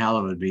heaven,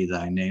 hallowed be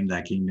thy name.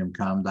 Thy kingdom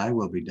come, thy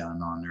will be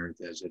done on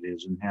earth as it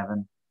is in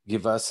heaven.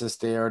 Give us this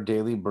day our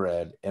daily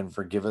bread, and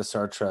forgive us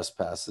our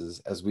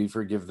trespasses, as we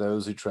forgive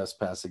those who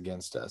trespass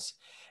against us.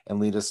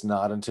 And lead us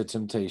not into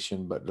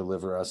temptation, but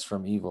deliver us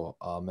from evil.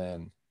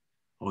 Amen.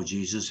 O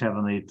Jesus,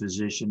 heavenly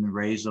physician,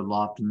 raised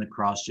aloft in the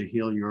cross to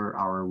heal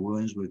our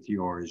wounds with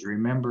yours,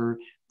 remember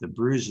the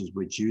bruises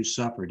which you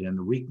suffered and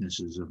the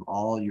weaknesses of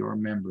all your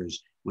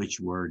members,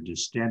 which were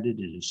distended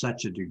to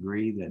such a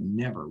degree that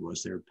never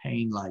was there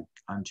pain like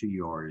unto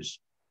yours.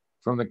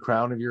 From the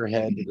crown of your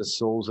head to the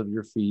soles of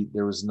your feet,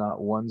 there was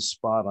not one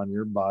spot on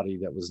your body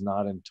that was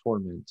not in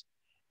torment.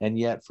 And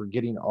yet,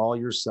 forgetting all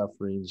your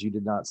sufferings, you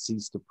did not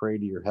cease to pray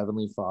to your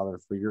heavenly Father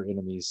for your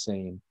enemies,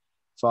 saying,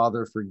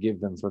 Father,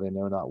 forgive them, for they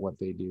know not what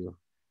they do.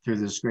 Through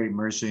this great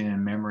mercy and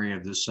in memory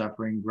of the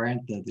suffering,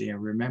 grant that the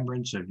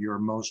remembrance of your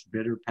most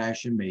bitter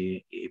passion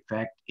may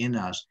effect in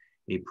us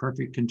a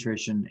perfect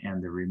contrition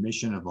and the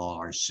remission of all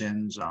our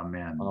sins.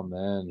 Amen.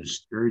 Amen. The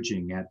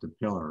scourging at the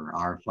pillar.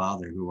 Our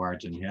Father, who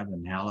art in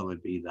heaven,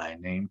 hallowed be thy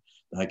name.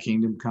 Thy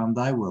kingdom come,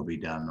 thy will be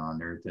done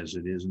on earth as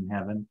it is in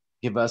heaven.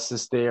 Give us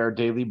this day our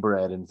daily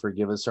bread, and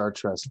forgive us our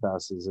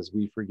trespasses, as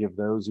we forgive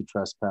those who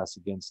trespass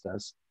against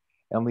us.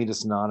 And lead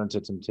us not into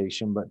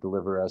temptation, but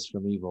deliver us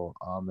from evil.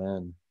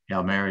 Amen.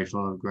 Hail Mary,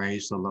 full of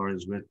grace, the Lord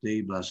is with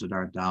thee. Blessed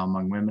art thou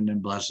among women,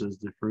 and blessed is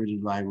the fruit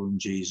of thy womb,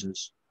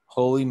 Jesus.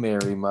 Holy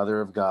Mary, Mother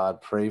of God,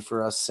 pray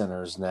for us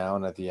sinners now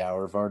and at the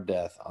hour of our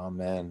death.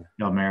 Amen.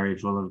 Hail Mary,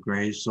 full of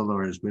grace, the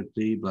Lord is with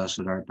thee.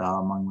 Blessed art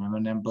thou among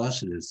women, and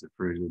blessed is the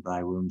fruit of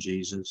thy womb,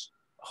 Jesus.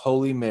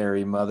 Holy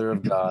Mary, Mother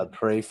of God,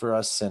 pray for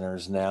us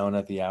sinners now and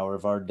at the hour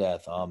of our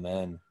death.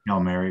 Amen. Hail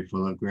Mary,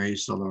 full of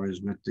grace, the Lord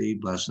is with thee.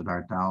 Blessed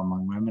art thou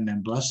among women,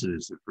 and blessed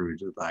is the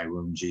fruit of thy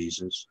womb,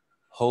 Jesus.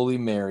 Holy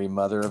Mary,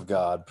 Mother of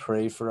God,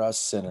 pray for us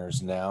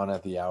sinners now and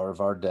at the hour of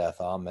our death.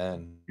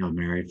 Amen. Hail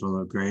Mary,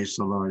 full of grace,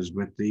 the Lord is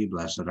with thee.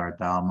 Blessed art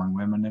thou among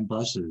women, and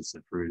blessed is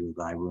the fruit of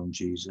thy womb,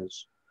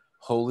 Jesus.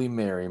 Holy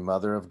Mary,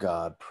 Mother of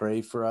God,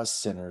 pray for us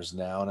sinners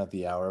now and at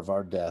the hour of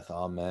our death.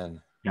 Amen.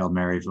 Hail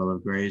Mary, full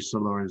of grace, the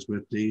Lord is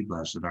with thee.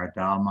 Blessed art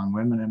thou among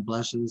women, and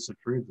blessed is the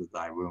fruit of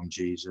thy womb,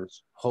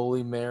 Jesus.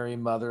 Holy Mary,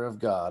 Mother of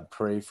God,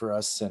 pray for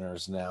us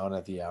sinners now and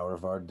at the hour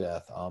of our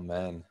death.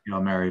 Amen. Hail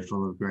Mary,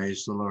 full of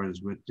grace, the Lord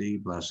is with thee.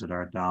 Blessed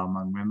art thou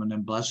among women,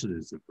 and blessed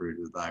is the fruit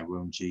of thy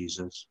womb,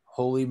 Jesus.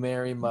 Holy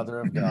Mary,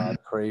 Mother of God,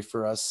 pray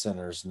for us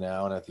sinners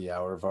now and at the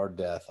hour of our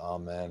death.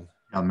 Amen.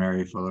 Hail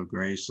Mary, full of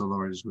grace, the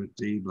Lord is with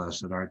thee.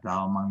 Blessed art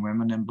thou among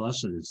women, and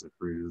blessed is the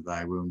fruit of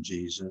thy womb,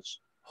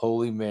 Jesus.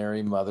 Holy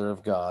Mary, Mother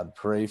of God,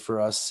 pray for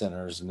us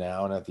sinners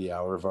now and at the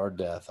hour of our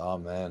death.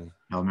 Amen.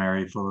 Hail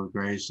Mary, full of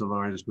grace, the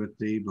Lord is with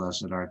thee.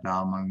 Blessed art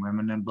thou among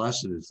women, and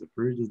blessed is the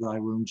fruit of thy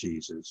womb,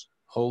 Jesus.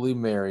 Holy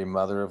Mary,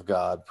 Mother of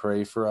God,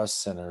 pray for us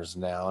sinners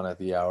now and at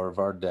the hour of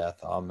our death.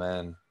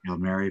 Amen. Hail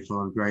Mary,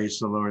 full of grace,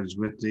 the Lord is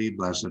with thee.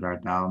 Blessed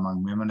art thou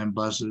among women, and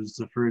blessed is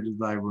the fruit of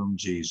thy womb,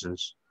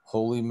 Jesus.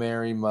 Holy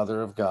Mary,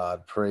 Mother of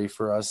God, pray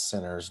for us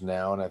sinners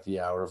now and at the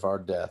hour of our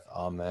death.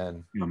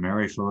 Amen. Hail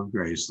Mary, full of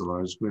grace, the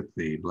Lord is with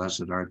thee.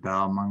 Blessed art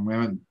thou among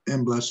women,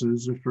 and blessed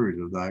is the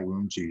fruit of thy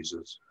womb,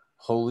 Jesus.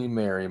 Holy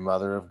Mary,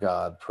 Mother of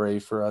God, pray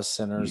for us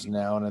sinners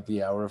now and at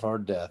the hour of our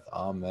death.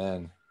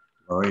 Amen.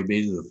 Glory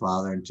be to the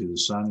Father, and to the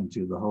Son, and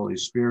to the Holy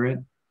Spirit.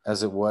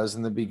 As it was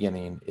in the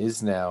beginning,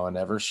 is now, and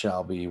ever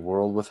shall be,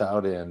 world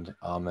without end.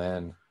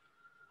 Amen.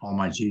 O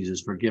my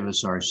Jesus, forgive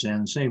us our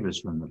sins, save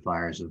us from the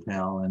fires of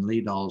hell, and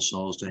lead all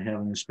souls to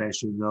heaven,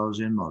 especially those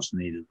in most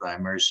need of thy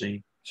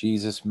mercy.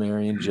 Jesus,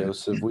 Mary, and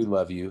Joseph, we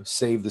love you.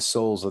 Save the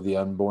souls of the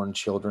unborn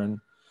children,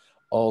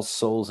 all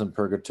souls in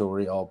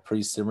purgatory, all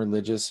priests and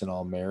religious, and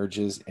all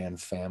marriages and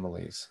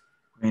families.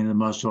 Queen of the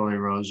Most Holy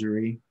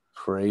Rosary,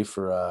 Pray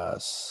for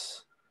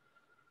us.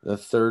 The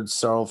third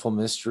sorrowful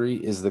mystery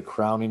is the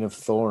crowning of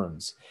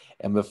thorns.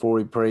 And before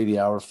we pray the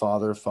Our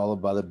Father,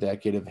 followed by the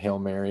decade of Hail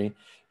Mary,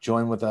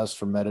 join with us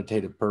for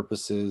meditative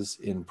purposes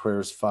in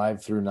prayers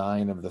 5 through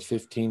 9 of the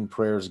 15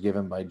 prayers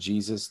given by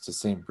Jesus to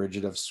St.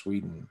 Bridget of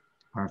Sweden.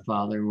 Our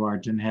Father who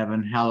art in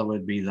heaven,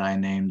 hallowed be thy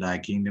name. Thy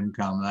kingdom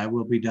come, thy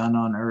will be done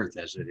on earth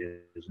as it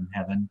is in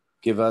heaven.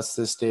 Give us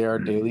this day our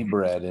daily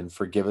bread, and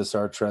forgive us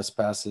our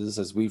trespasses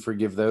as we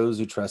forgive those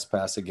who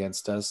trespass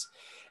against us.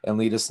 And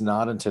lead us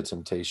not into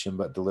temptation,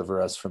 but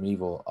deliver us from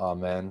evil.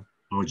 Amen.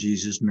 O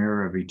Jesus,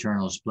 mirror of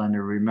eternal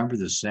splendor, remember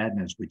the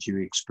sadness which you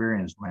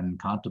experienced when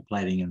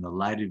contemplating in the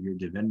light of your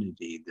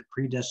divinity the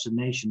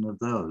predestination of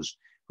those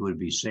who would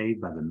be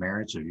saved by the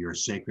merits of your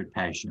sacred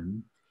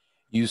passion.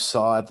 You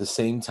saw at the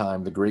same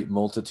time the great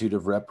multitude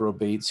of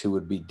reprobates who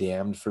would be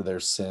damned for their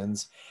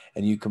sins,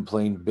 and you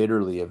complained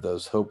bitterly of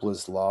those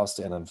hopeless, lost,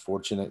 and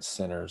unfortunate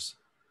sinners.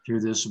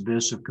 Through this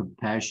abyss of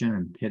compassion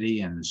and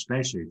pity, and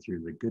especially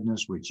through the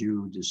goodness which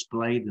you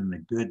displayed in the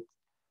good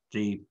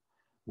thief,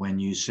 when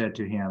you said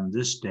to him,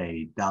 "This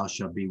day thou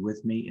shalt be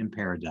with me in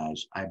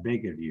paradise," I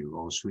beg of you,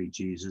 O sweet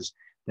Jesus,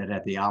 that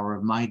at the hour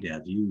of my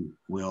death you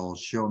will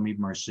show me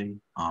mercy.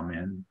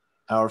 Amen.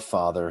 Our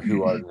Father,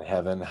 who art in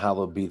heaven,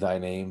 hallowed be thy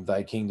name.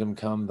 Thy kingdom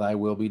come, thy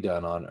will be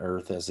done on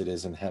earth as it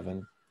is in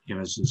heaven. Give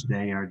us this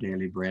day our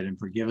daily bread, and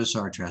forgive us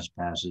our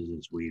trespasses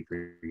as we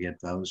forget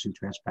those who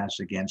trespass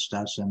against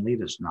us. And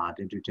lead us not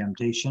into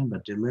temptation,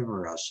 but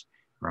deliver us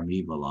from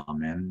evil.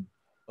 Amen.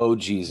 O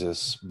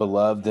Jesus,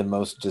 beloved and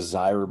most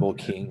desirable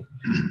King,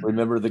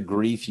 remember the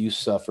grief you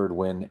suffered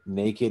when,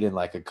 naked and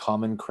like a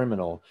common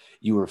criminal,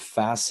 you were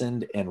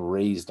fastened and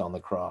raised on the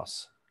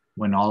cross.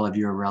 When all of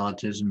your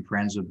relatives and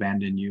friends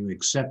abandoned you,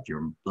 except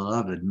your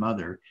beloved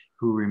mother,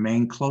 who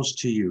remained close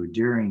to you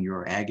during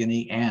your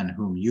agony, and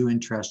whom you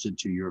entrusted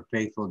to your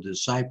faithful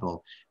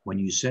disciple when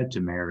you said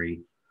to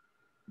Mary,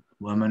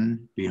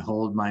 "Woman,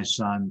 behold my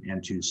son,"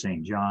 and to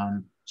St.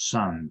 John,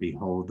 "Son,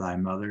 behold thy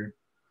mother."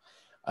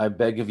 I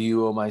beg of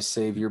you, O my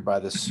Savior, by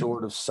the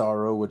sword of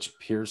sorrow which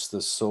pierced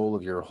the soul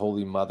of your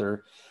holy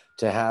mother,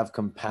 to have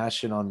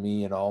compassion on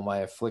me in all my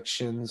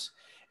afflictions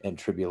and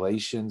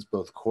tribulations,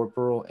 both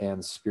corporal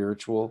and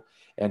spiritual,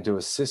 and to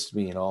assist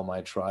me in all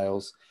my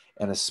trials,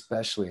 and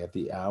especially at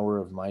the hour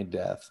of my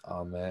death.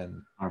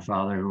 Amen. Our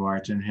Father who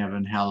art in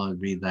heaven,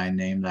 hallowed be thy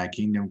name. Thy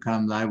kingdom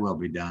come, thy will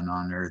be done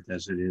on earth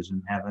as it is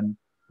in heaven.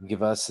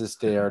 Give us this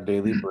day our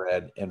daily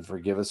bread, and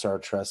forgive us our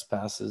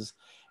trespasses,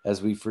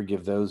 as we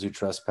forgive those who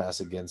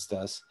trespass against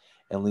us.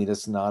 And lead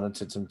us not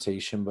into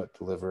temptation, but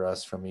deliver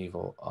us from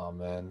evil.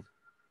 Amen.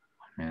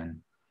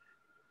 Amen.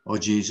 O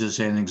Jesus,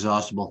 an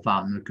inexhaustible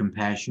fountain of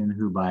compassion,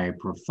 who by a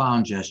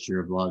profound gesture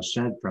of love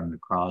said from the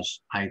cross,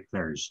 "I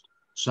thirst,"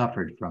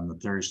 suffered from the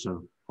thirst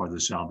for the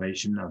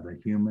salvation of the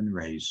human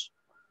race.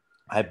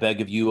 I beg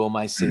of you, O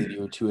my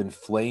Savior, to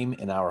inflame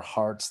in our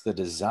hearts the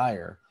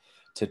desire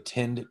to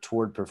tend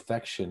toward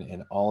perfection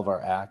in all of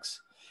our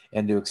acts,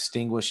 and to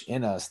extinguish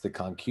in us the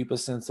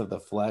concupiscence of the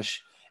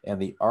flesh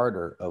and the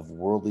ardor of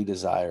worldly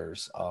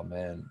desires.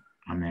 Amen.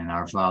 Amen.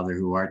 Our Father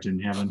who art in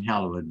heaven,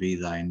 hallowed be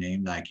thy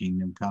name. Thy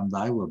kingdom come,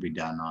 thy will be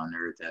done on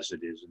earth as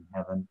it is in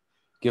heaven.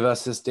 Give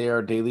us this day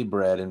our daily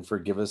bread, and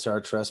forgive us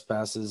our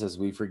trespasses as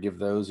we forgive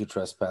those who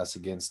trespass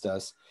against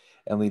us.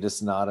 And lead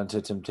us not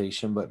into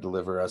temptation, but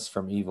deliver us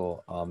from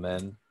evil.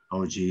 Amen.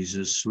 O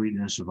Jesus,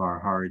 sweetness of our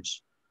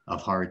hearts,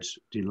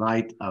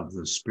 delight of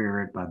the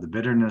Spirit, by the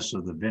bitterness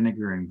of the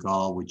vinegar and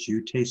gall which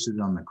you tasted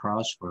on the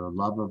cross for the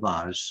love of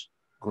us,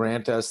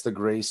 grant us the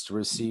grace to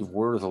receive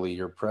worthily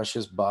your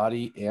precious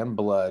body and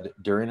blood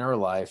during our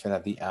life and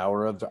at the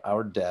hour of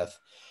our death,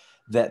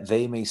 that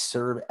they may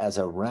serve as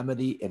a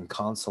remedy and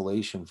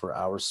consolation for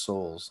our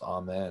souls.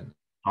 Amen.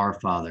 Our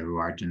Father who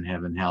art in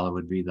heaven,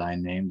 hallowed be thy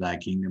name. Thy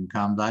kingdom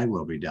come, thy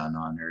will be done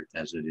on earth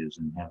as it is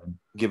in heaven.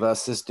 Give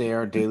us this day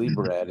our daily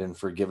bread, and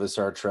forgive us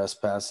our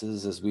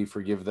trespasses as we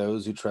forgive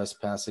those who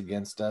trespass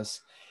against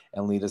us.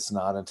 And lead us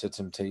not into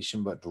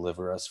temptation, but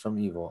deliver us from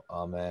evil.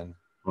 Amen.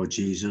 O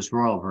Jesus,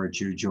 royal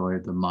virtue, joy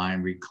of the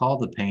mind, recall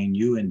the pain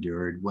you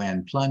endured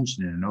when,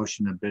 plunged in an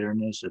ocean of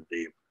bitterness at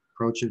the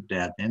approach of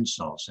death,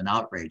 insults, and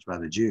outrage by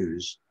the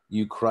Jews.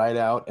 You cried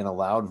out in a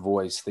loud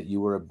voice that you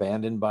were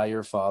abandoned by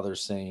your Father,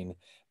 saying,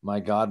 my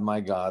God,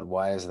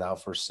 why hast thou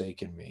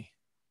forsaken me?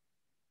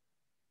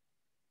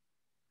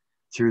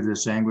 Through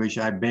this anguish,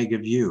 I beg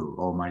of you,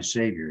 O my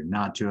Savior,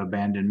 not to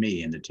abandon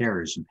me in the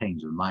terrors and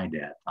pains of my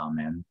death.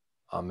 Amen.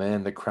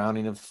 Amen. The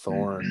crowning of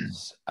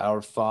thorns.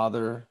 Our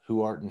Father,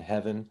 who art in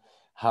heaven,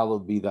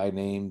 hallowed be thy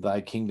name. Thy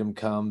kingdom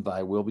come,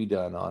 thy will be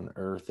done on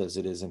earth as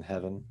it is in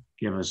heaven.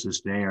 Give us this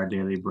day our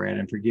daily bread,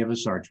 and forgive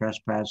us our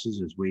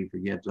trespasses as we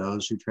forgive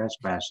those who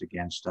trespass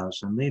against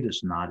us. And lead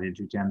us not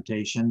into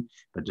temptation,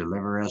 but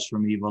deliver us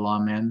from evil.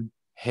 Amen.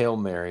 Hail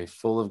Mary,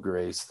 full of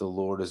grace, the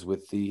Lord is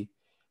with thee.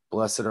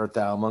 Blessed art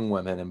thou among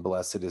women, and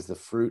blessed is the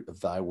fruit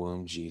of thy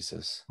womb,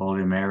 Jesus.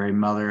 Holy Mary,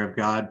 Mother of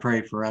God,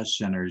 pray for us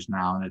sinners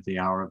now and at the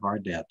hour of our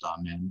death.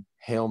 Amen.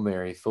 Hail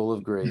Mary, full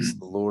of grace,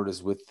 the Lord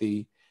is with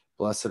thee.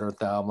 Blessed art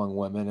thou among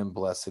women, and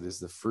blessed is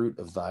the fruit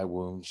of thy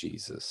womb,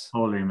 Jesus.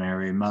 Holy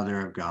Mary,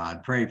 Mother of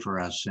God, pray for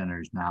us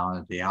sinners now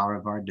and at the hour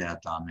of our death.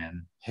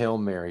 Amen. Hail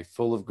Mary,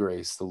 full of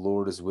grace, the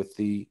Lord is with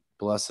thee.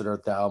 Blessed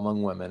art thou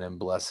among women, and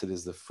blessed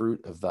is the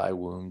fruit of thy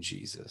womb,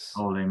 Jesus.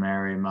 Holy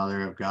Mary,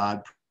 Mother of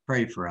God,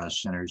 pray for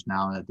us sinners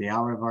now and at the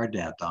hour of our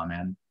death.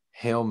 Amen.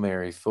 Hail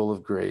Mary, full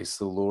of grace,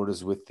 the Lord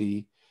is with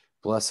thee.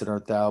 Blessed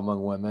art thou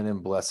among women,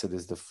 and blessed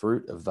is the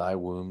fruit of thy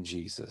womb,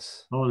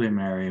 Jesus. Holy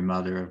Mary,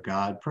 Mother of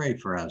God, pray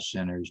for us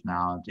sinners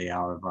now at the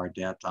hour of our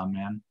death.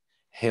 Amen.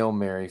 Hail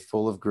Mary,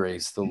 full of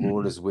grace, the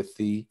Lord is with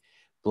thee.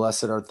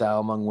 Blessed art thou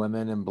among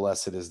women, and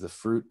blessed is the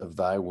fruit of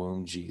thy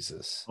womb,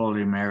 Jesus.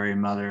 Holy Mary,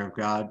 Mother of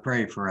God,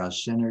 pray for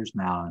us sinners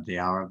now at the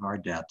hour of our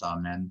death.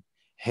 Amen.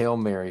 Hail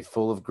Mary,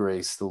 full of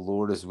grace, the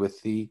Lord is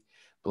with thee.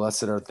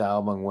 Blessed art thou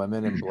among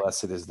women, and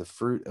blessed is the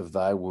fruit of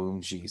thy womb,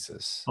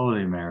 Jesus.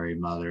 Holy Mary,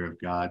 Mother of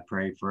God,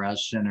 pray for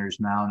us sinners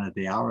now and at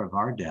the hour of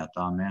our death.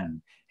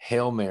 Amen.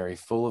 Hail Mary,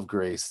 full of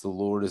grace, the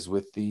Lord is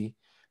with thee.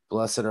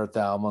 Blessed art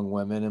thou among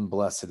women, and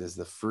blessed is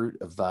the fruit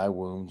of thy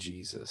womb,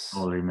 Jesus.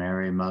 Holy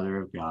Mary, Mother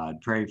of God,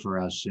 pray for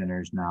us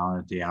sinners now and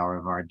at the hour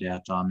of our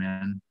death.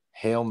 Amen.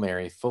 Hail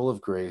Mary, full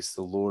of grace,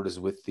 the Lord is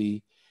with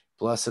thee.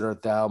 Blessed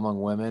art thou among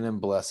women,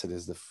 and blessed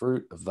is the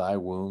fruit of thy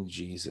womb,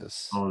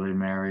 Jesus. Holy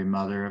Mary,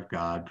 Mother of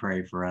God,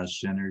 pray for us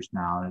sinners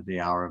now and at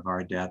the hour of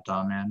our death.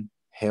 Amen.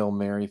 Hail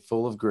Mary,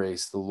 full of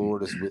grace, the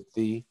Lord is with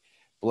thee.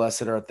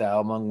 Blessed art thou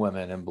among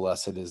women, and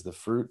blessed is the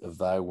fruit of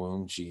thy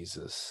womb,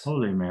 Jesus.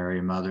 Holy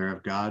Mary, Mother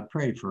of God,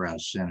 pray for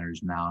us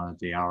sinners now and at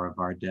the hour of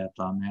our death.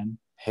 Amen.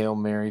 Hail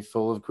Mary,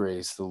 full of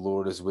grace, the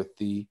Lord is with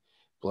thee.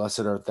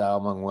 Blessed art thou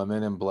among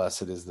women, and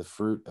blessed is the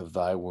fruit of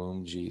thy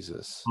womb,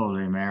 Jesus.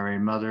 Holy Mary,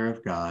 Mother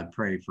of God,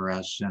 pray for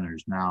us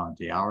sinners now at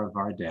the hour of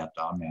our death.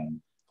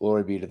 Amen.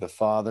 Glory be to the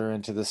Father,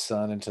 and to the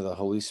Son, and to the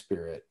Holy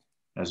Spirit.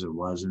 As it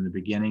was in the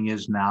beginning,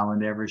 is now,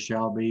 and ever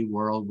shall be,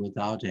 world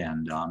without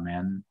end.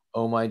 Amen.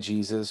 O my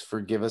Jesus,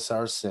 forgive us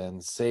our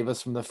sins, save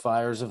us from the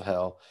fires of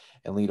hell,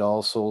 and lead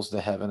all souls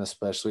to heaven,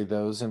 especially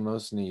those in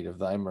most need of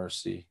thy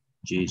mercy.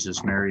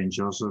 Jesus, Mary, and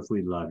Joseph,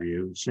 we love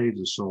you. Save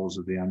the souls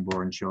of the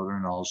unborn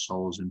children, all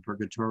souls in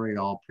purgatory,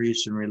 all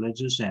priests and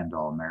religious, and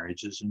all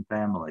marriages and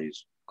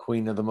families.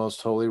 Queen of the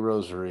most holy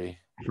Rosary,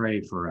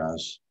 pray for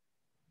us.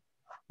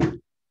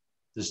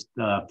 This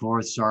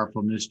fourth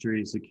sorrowful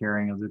mystery is the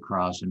carrying of the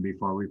cross. And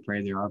before we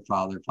pray there, Our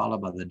Father, followed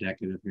by the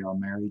decade of Hail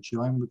Mary,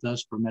 join with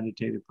us for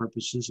meditative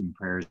purposes in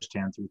prayers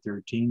 10 through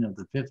 13 of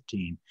the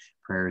 15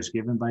 prayers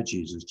given by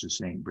Jesus to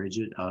Saint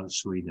Bridget of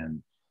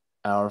Sweden.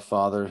 Our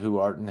Father, who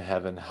art in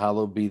heaven,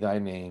 hallowed be thy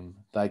name.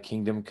 Thy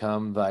kingdom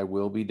come, thy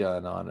will be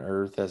done on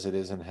earth as it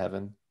is in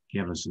heaven.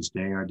 Give us this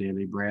day our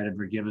daily bread, and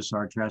forgive us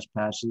our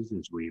trespasses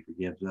as we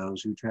forgive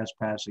those who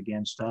trespass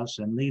against us.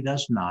 And lead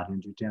us not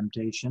into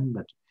temptation,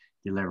 but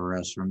deliver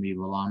us from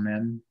evil.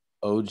 Amen.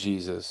 O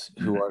Jesus,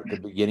 who art the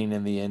beginning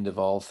and the end of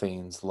all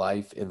things,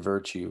 life and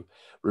virtue,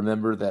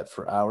 remember that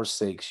for our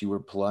sakes you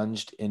were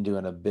plunged into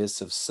an abyss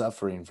of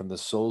suffering from the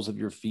soles of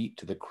your feet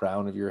to the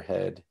crown of your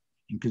head.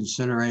 In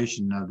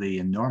consideration of the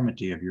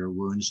enormity of your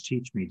wounds,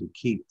 teach me to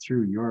keep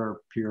through your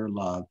pure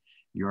love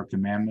your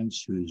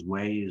commandments, whose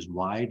way is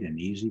wide and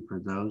easy for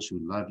those who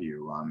love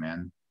you.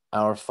 Amen.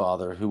 Our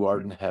Father, who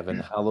art in heaven,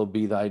 hallowed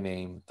be thy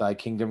name. Thy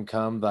kingdom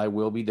come, thy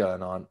will be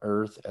done on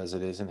earth as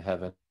it is in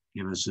heaven.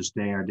 Give us this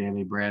day our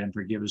daily bread, and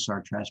forgive us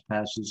our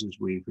trespasses as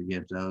we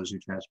forgive those who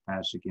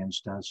trespass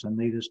against us. And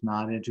lead us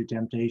not into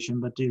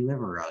temptation, but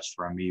deliver us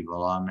from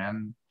evil.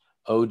 Amen.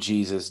 O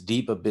Jesus,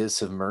 deep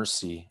abyss of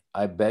mercy,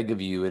 I beg of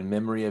you, in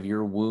memory of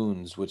your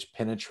wounds, which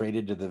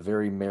penetrated to the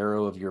very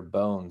marrow of your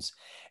bones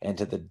and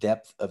to the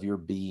depth of your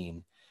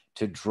being,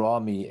 to draw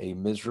me, a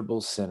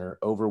miserable sinner,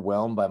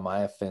 overwhelmed by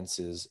my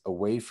offenses,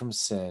 away from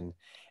sin,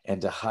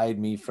 and to hide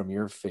me from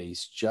your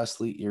face,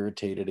 justly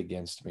irritated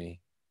against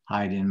me.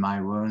 Hide in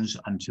my wounds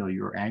until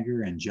your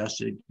anger and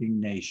just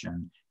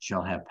indignation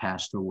shall have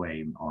passed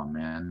away.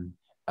 Amen.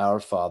 Our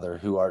Father,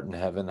 who art in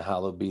heaven,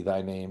 hallowed be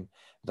thy name.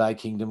 Thy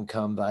kingdom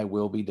come, thy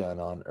will be done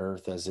on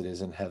earth as it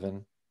is in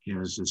heaven. Give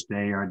us this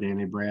day our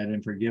daily bread,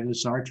 and forgive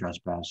us our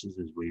trespasses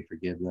as we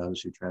forgive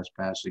those who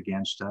trespass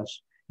against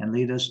us. And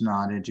lead us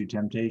not into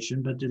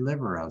temptation, but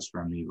deliver us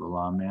from evil.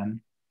 Amen.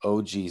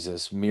 O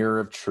Jesus, mirror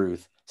of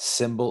truth,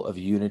 symbol of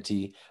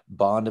unity,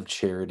 bond of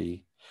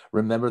charity,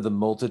 remember the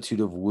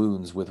multitude of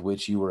wounds with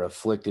which you were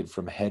afflicted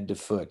from head to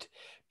foot,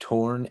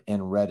 torn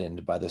and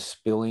reddened by the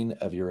spilling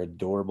of your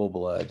adorable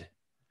blood.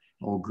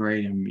 O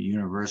great and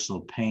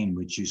universal pain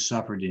which you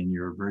suffered in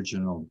your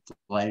virginal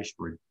flesh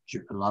for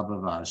love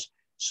of us,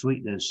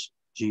 sweetness,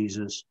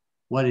 Jesus,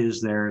 what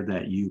is there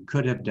that you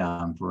could have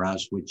done for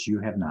us which you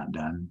have not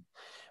done?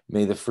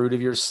 May the fruit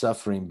of your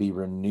suffering be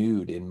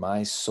renewed in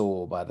my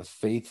soul by the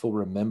faithful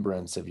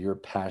remembrance of your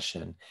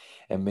passion,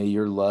 and may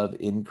your love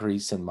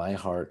increase in my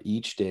heart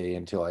each day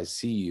until I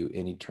see you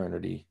in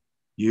eternity.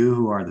 You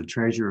who are the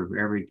treasure of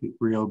every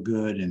real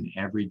good and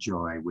every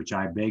joy, which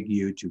I beg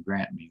you to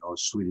grant me, O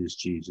sweetest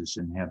Jesus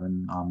in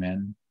heaven.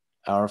 Amen.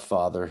 Our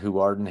Father, who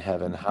art in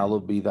heaven,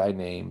 hallowed be thy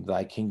name.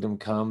 Thy kingdom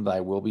come,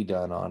 thy will be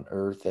done on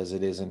earth as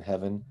it is in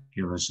heaven.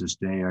 Give us this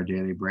day our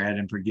daily bread,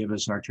 and forgive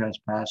us our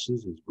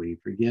trespasses as we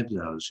forgive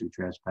those who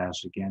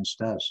trespass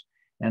against us.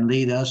 And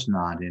lead us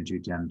not into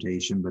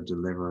temptation, but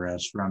deliver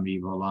us from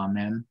evil.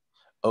 Amen.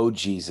 O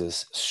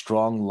Jesus,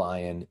 strong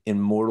lion,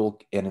 immortal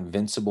and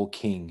invincible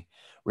King,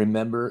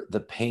 remember the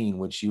pain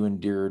which you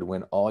endured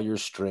when all your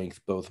strength,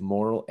 both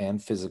moral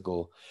and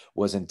physical,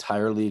 was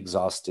entirely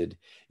exhausted.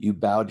 You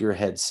bowed your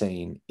head,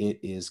 saying, "It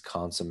is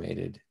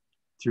consummated."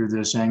 Through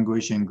this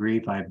anguish and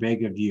grief, I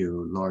beg of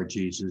you, Lord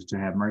Jesus, to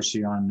have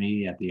mercy on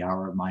me at the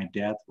hour of my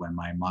death, when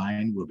my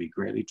mind will be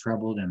greatly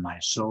troubled and my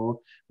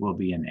soul will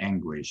be in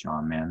anguish.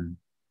 Amen.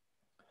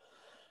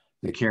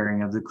 The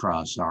carrying of the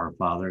cross. Our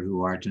Father,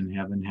 who art in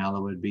heaven,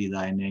 hallowed be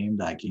thy name.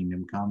 Thy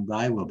kingdom come,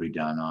 thy will be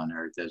done on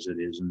earth as it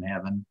is in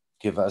heaven.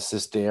 Give us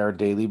this day our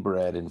daily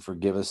bread, and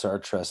forgive us our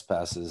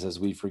trespasses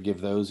as we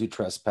forgive those who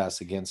trespass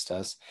against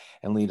us.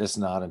 And lead us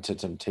not into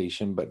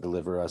temptation, but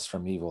deliver us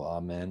from evil.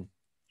 Amen.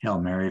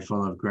 Hail Mary,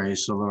 full of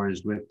grace, the Lord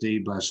is with thee.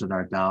 Blessed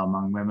art thou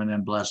among women,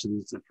 and blessed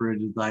is the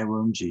fruit of thy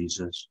womb,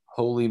 Jesus.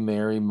 Holy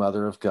Mary,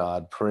 Mother of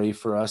God, pray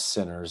for us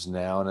sinners,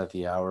 now and at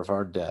the hour of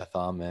our death.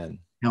 Amen.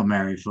 Hail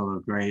Mary, full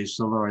of grace,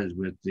 the Lord is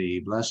with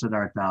thee. Blessed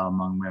art thou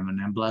among women,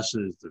 and blessed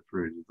is the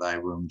fruit of thy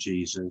womb,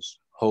 Jesus.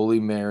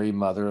 Holy Mary,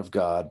 Mother of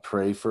God,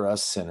 pray for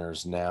us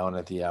sinners, now and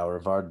at the hour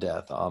of our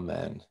death.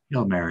 Amen.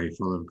 Hail Mary,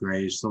 full of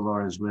grace, the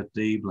Lord is with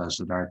thee.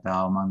 Blessed art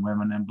thou among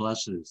women, and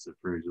blessed is the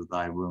fruit of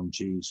thy womb,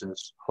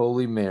 Jesus.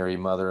 Holy Mary,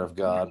 Mother of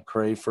God,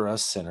 pray for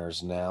us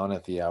sinners, now and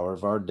at the hour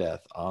of our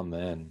death.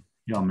 Amen.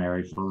 Hail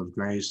Mary, full of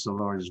grace, the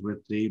Lord is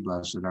with thee.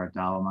 Blessed art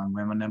thou among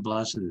women, and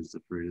blessed is the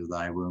fruit of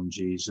thy womb,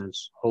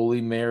 Jesus.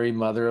 Holy Mary,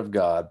 Mother of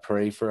God,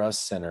 pray for us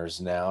sinners,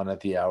 now and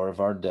at the hour of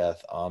our death.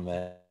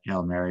 Amen.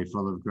 Hail Mary,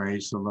 full of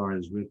grace, the Lord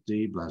is with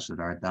thee. Blessed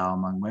art thou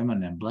among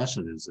women, and blessed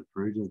is the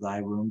fruit of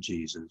thy womb,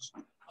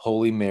 Jesus.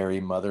 Holy Mary,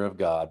 Mother of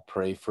God,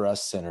 pray for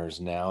us sinners,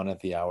 now and at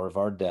the hour of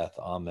our death.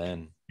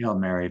 Amen. Hail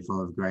Mary,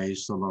 full of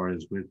grace, the Lord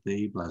is with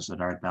thee. Blessed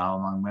art thou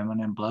among women,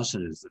 and blessed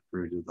is the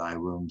fruit of thy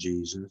womb,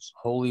 Jesus.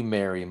 Holy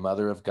Mary,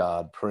 Mother of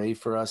God, pray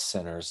for us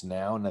sinners,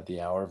 now and at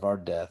the hour of our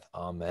death.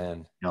 Amen.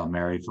 Hail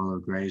Mary, full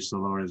of grace, the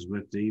Lord is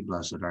with thee.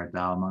 Blessed art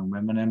thou among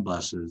women, and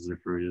blessed is the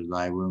fruit of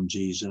thy womb,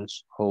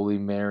 Jesus. Holy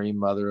Mary,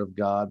 Mother of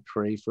God,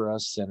 pray for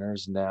us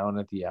sinners, now and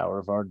at the hour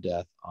of our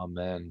death.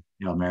 Amen.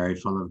 Hail Mary,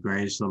 full of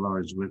grace, the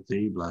Lord is with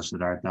thee. Blessed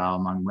art thou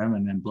among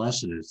women, and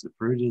blessed is the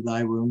fruit of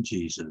thy womb,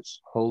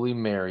 Jesus. Holy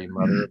Mary,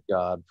 Mother of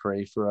God,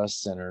 pray for us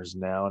sinners,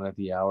 now and at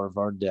the hour of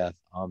our death.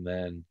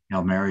 Amen.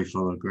 Hail Mary,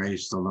 full of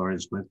grace, the Lord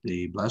is with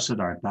thee. Blessed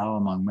art thou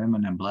among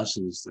women, and blessed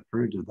is the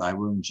fruit of thy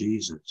womb,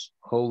 Jesus.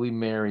 Holy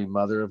Mary,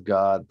 Mother of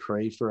God,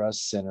 pray for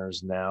us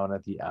sinners, now and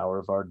at the hour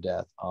of our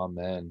death.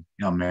 Amen.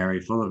 Hail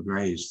Mary, full of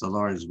grace, the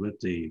Lord is with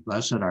thee.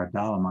 Blessed art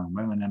thou among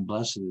women, and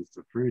blessed is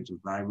the fruit of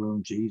thy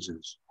womb,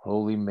 Jesus.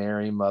 Holy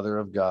Mary, Mother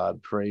of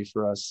God, pray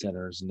for us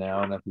sinners,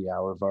 now and at the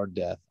hour of our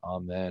death.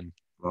 Amen.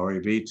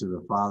 Glory be to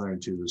the Father,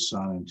 and to the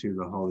Son, and to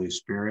the Holy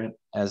Spirit.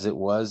 As it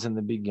was in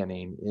the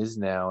beginning, is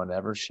now, and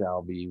ever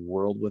shall be,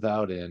 world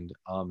without end.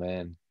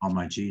 Amen. O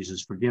my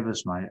Jesus, forgive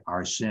us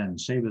our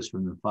sins, save us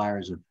from the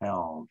fires of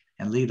hell,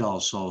 and lead all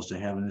souls to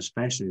heaven,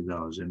 especially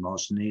those in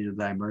most need of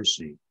thy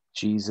mercy.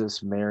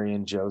 Jesus, Mary,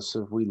 and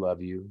Joseph, we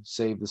love you.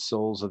 Save the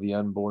souls of the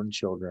unborn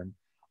children,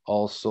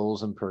 all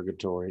souls in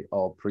purgatory,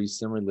 all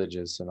priests and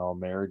religious, and all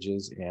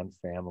marriages and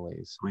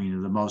families. Queen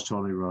of the most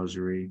holy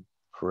Rosary,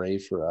 Pray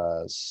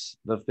for us.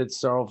 The fifth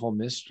sorrowful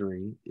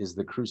mystery is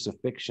the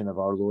crucifixion of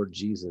our Lord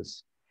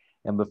Jesus.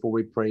 And before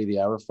we pray the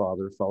Our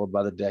Father, followed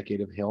by the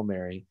decade of Hail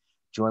Mary,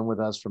 join with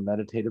us for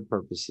meditative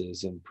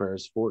purposes in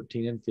prayers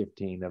 14 and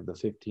 15 of the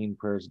 15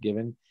 prayers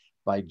given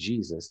by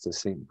Jesus to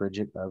St.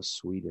 Bridget of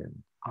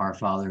Sweden. Our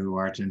Father who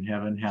art in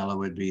heaven,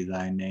 hallowed be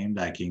thy name.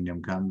 Thy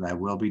kingdom come, thy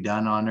will be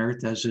done on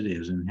earth as it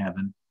is in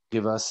heaven.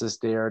 Give us this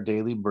day our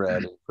daily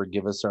bread, and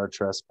forgive us our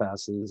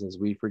trespasses as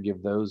we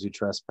forgive those who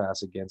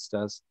trespass against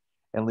us.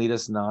 And lead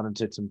us not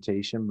into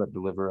temptation, but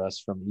deliver us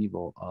from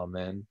evil.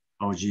 Amen.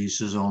 O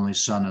Jesus, only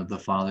Son of the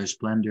Father,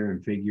 splendor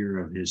and figure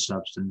of his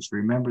substance,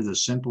 remember the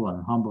simple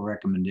and humble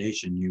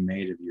recommendation you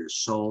made of your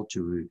soul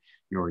to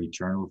your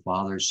eternal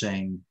Father,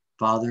 saying,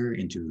 Father,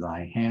 into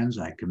thy hands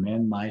I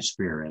commend my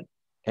spirit.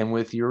 And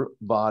with your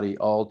body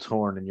all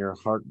torn and your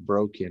heart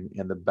broken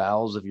and the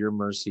bowels of your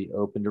mercy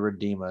open to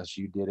redeem us,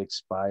 you did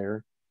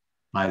expire.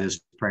 By this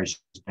precious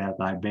death,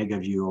 I beg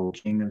of you, O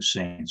King of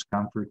saints,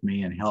 comfort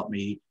me and help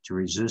me to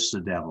resist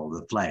the devil,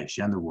 the flesh,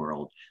 and the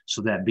world, so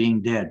that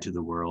being dead to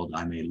the world,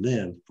 I may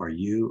live for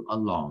you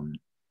alone.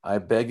 I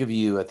beg of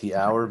you at the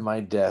hour of my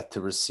death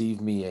to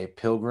receive me, a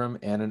pilgrim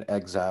and an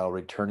exile,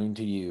 returning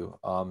to you.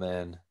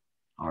 Amen.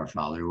 Our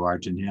Father who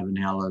art in heaven,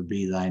 hallowed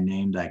be thy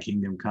name. Thy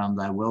kingdom come,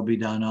 thy will be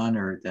done on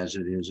earth as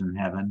it is in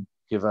heaven.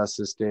 Give us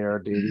this day our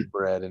daily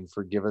bread, and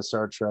forgive us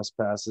our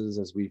trespasses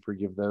as we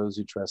forgive those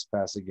who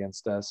trespass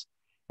against us.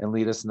 And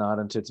lead us not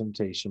into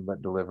temptation,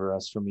 but deliver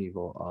us from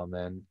evil.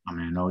 Amen.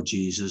 Amen. O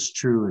Jesus,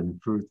 true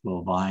and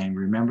fruitful vine,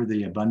 remember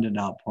the abundant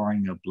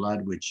outpouring of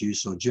blood which you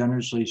so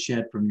generously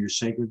shed from your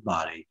sacred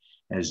body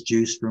as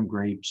juice from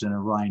grapes in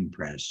a wine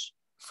press.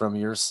 From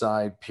your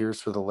side,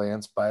 pierced with a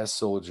lance by a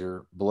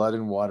soldier, blood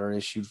and water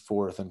issued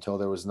forth until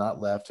there was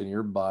not left in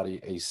your body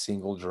a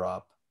single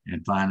drop.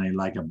 And finally,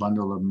 like a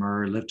bundle of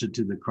myrrh lifted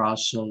to the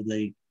cross, so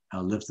they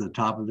lifted the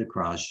top of the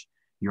cross,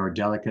 your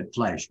delicate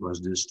flesh was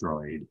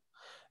destroyed.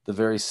 The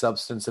very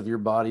substance of your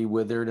body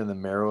withered, and the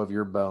marrow of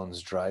your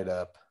bones dried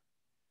up.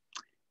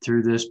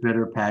 Through this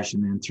bitter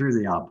passion and through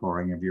the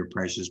outpouring of your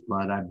precious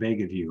blood, I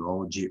beg of you,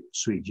 O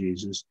sweet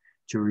Jesus,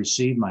 to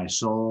receive my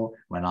soul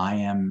when I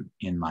am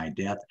in my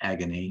death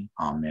agony.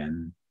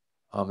 Amen.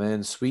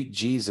 Amen. Sweet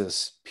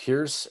Jesus,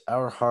 pierce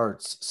our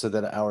hearts so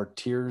that our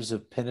tears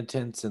of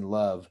penitence and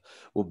love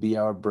will be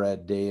our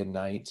bread day and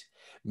night.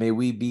 May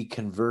we be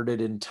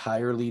converted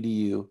entirely to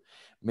you.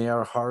 May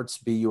our hearts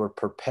be your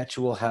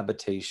perpetual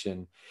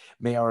habitation.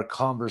 May our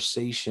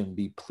conversation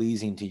be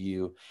pleasing to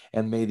you.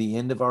 And may the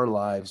end of our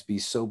lives be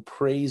so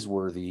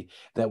praiseworthy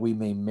that we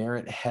may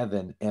merit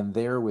heaven and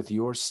there with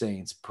your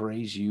saints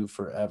praise you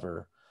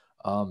forever.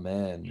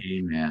 Amen.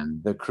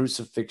 Amen. The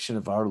crucifixion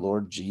of our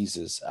Lord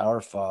Jesus,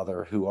 our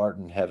Father, who art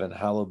in heaven,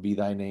 hallowed be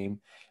thy name.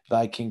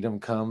 Thy kingdom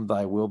come,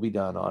 thy will be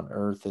done on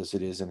earth as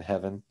it is in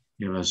heaven.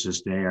 Give us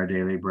this day our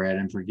daily bread,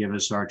 and forgive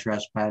us our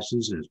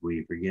trespasses as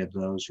we forgive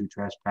those who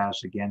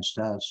trespass against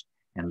us.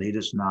 And lead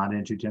us not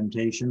into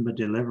temptation, but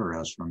deliver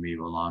us from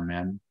evil.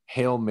 Amen.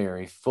 Hail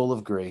Mary, full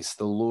of grace,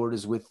 the Lord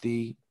is with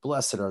thee.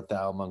 Blessed art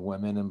thou among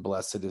women, and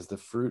blessed is the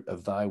fruit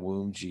of thy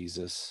womb,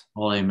 Jesus.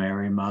 Holy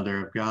Mary,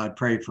 Mother of God,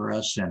 pray for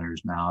us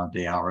sinners now at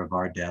the hour of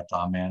our death.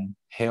 Amen.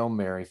 Hail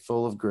Mary,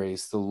 full of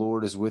grace, the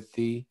Lord is with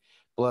thee.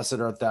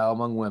 Blessed art thou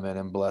among women,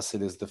 and blessed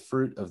is the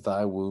fruit of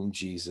thy womb,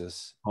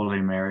 Jesus.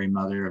 Holy Mary,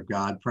 Mother of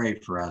God, pray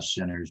for us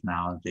sinners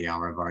now at the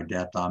hour of our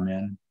death.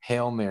 Amen.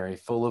 Hail Mary,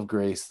 full of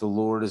grace, the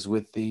Lord is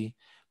with thee.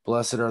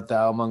 Blessed art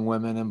thou among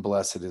women, and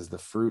blessed is the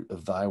fruit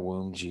of thy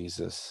womb,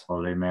 Jesus.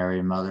 Holy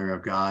Mary, Mother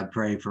of God,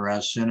 pray for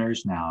us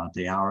sinners now at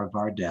the hour of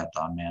our death.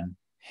 Amen.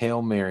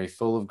 Hail Mary,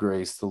 full of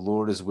grace, the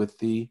Lord is with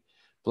thee.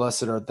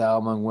 Blessed art thou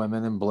among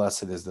women, and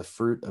blessed is the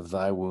fruit of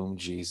thy womb,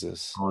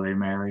 Jesus. Holy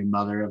Mary,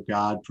 Mother of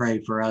God, pray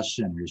for us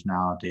sinners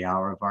now at the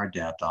hour of our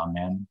death.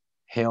 Amen.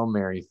 Hail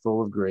Mary,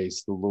 full of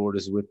grace, the Lord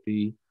is with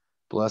thee.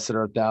 Blessed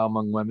art thou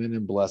among women,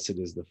 and blessed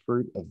is the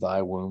fruit of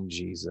thy womb,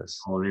 Jesus.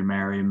 Holy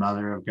Mary,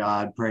 Mother of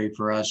God, pray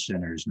for us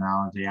sinners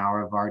now at the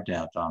hour of our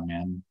death.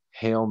 Amen.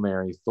 Hail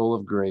Mary, full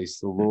of grace,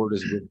 the Lord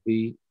is with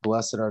thee.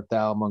 Blessed art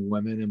thou among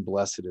women, and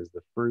blessed is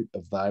the fruit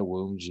of thy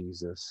womb,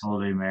 Jesus.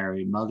 Holy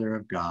Mary, Mother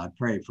of God,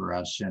 pray for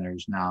us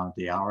sinners now at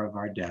the hour of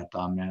our death.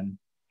 Amen.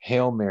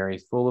 Hail Mary,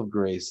 full of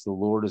grace, the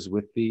Lord is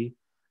with thee.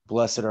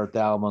 Blessed art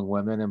thou among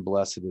women, and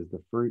blessed is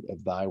the fruit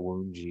of thy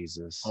womb,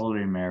 Jesus.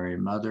 Holy Mary,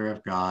 Mother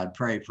of God,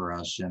 pray for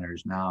us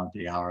sinners now at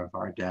the hour of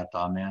our death.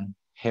 Amen.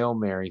 Hail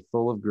Mary,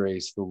 full of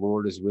grace, the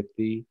Lord is with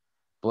thee.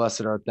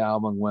 Blessed art thou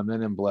among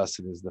women, and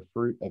blessed is the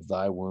fruit of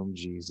thy womb,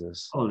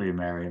 Jesus. Holy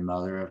Mary,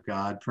 Mother of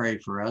God, pray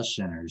for us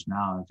sinners,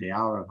 now and at the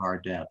hour of our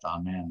death.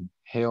 Amen.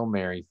 Hail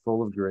Mary,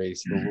 full of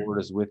grace, the Lord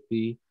is with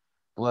thee.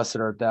 Blessed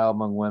art thou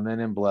among women,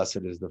 and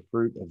blessed is the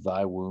fruit of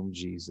thy womb,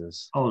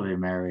 Jesus. Holy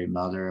Mary,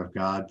 Mother of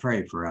God,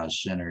 pray for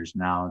us sinners,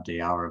 now and at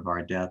the hour of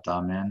our death.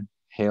 Amen.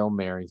 Hail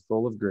Mary,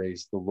 full of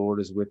grace, the Lord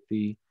is with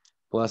thee.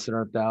 Blessed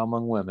art thou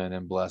among women,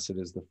 and blessed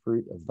is the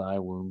fruit of thy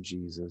womb,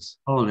 Jesus.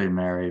 Holy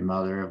Mary,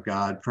 Mother of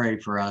God, pray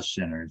for us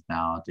sinners,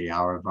 now at the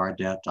hour of our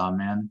death.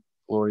 Amen.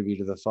 Glory be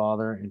to the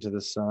Father, and to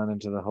the Son, and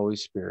to the Holy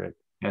Spirit.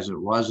 As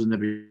it was in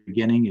the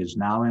beginning, is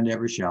now, and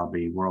ever shall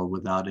be, world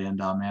without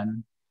end.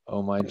 Amen.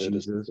 O my Let us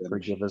Jesus, finish.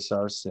 forgive us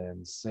our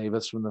sins, save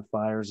us from the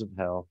fires of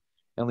hell,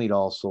 and lead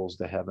all souls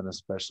to heaven,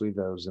 especially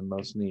those in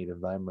most need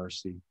of thy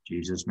mercy.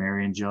 Jesus,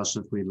 Mary, and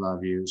Joseph, we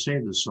love you.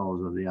 Save the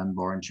souls of the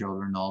unborn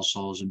children, all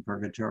souls in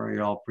purgatory,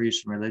 all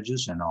priests and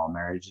religious, and all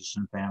marriages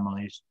and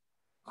families.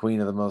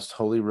 Queen of the most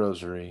holy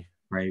Rosary,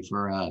 Pray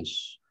for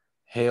us.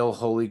 Hail,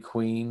 Holy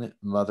Queen,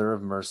 Mother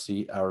of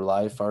Mercy, our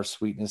life, our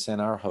sweetness,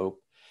 and our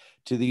hope.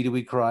 To thee do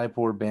we cry,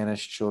 poor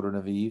banished children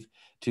of Eve.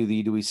 To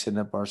thee do we send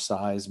up our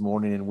sighs,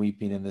 mourning and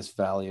weeping in this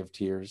valley of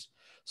tears.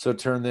 So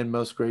turn then,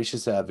 most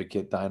gracious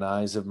Advocate, thine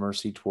eyes of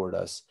mercy toward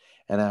us,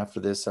 and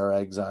after this our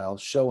exile,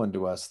 show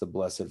unto us the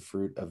blessed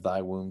fruit of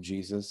thy womb,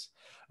 Jesus.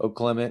 O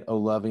clement, O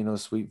loving, O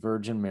sweet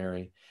Virgin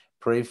Mary,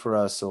 pray for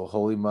us, O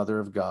Holy Mother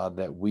of God,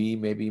 that we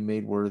may be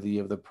made worthy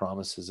of the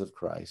promises of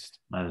Christ.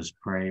 Let us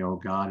pray, O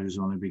God, whose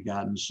only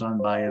begotten Son,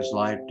 by his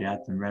life,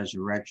 death, and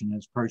resurrection,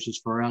 has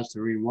purchased for us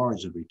the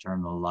rewards of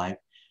eternal life.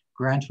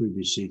 Grant, we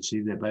beseech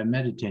thee, that by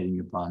meditating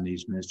upon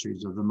these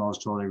mysteries of the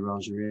most holy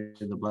Rosary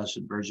of the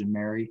Blessed Virgin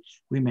Mary,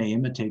 we may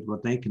imitate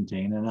what they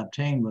contain and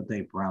obtain what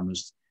they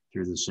promised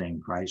through the same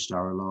Christ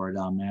our Lord.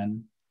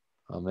 Amen.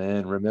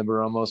 Amen.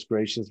 Remember, O most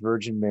gracious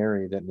Virgin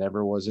Mary, that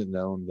never was it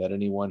known that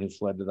anyone who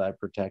fled to thy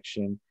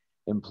protection,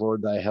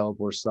 implored thy help,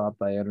 or sought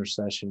thy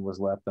intercession was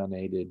left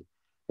unaided.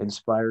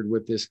 Inspired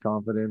with this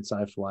confidence,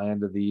 I fly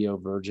unto thee, O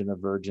Virgin of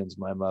Virgins,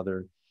 my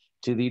mother.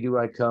 To thee do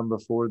I come,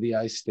 before thee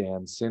I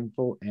stand,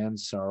 sinful and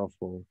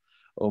sorrowful.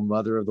 O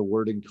Mother of the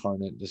Word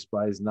incarnate,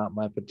 despise not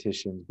my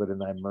petitions, but in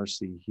thy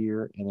mercy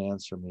hear and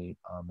answer me.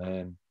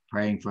 Amen.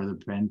 Praying for the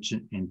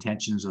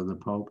intentions of the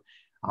Pope.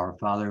 Our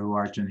Father, who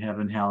art in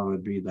heaven,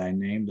 hallowed be thy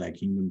name. Thy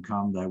kingdom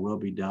come, thy will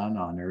be done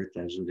on earth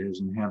as it is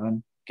in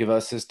heaven. Give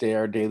us this day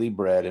our daily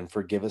bread, and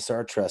forgive us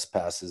our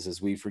trespasses,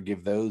 as we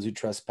forgive those who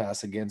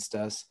trespass against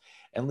us.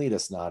 And lead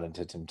us not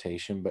into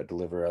temptation, but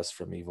deliver us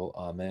from evil.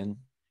 Amen.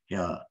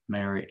 Hail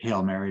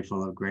Mary,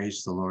 full of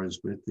grace, the Lord is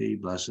with thee.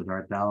 Blessed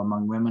art thou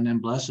among women, and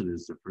blessed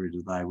is the fruit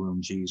of thy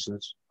womb,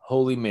 Jesus.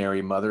 Holy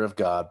Mary, Mother of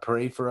God,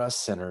 pray for us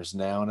sinners,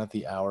 now and at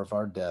the hour of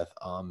our death.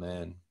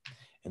 Amen.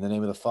 In the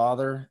name of the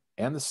Father,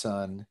 and the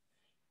Son,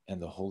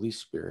 and the Holy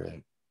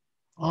Spirit.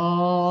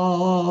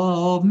 Amen.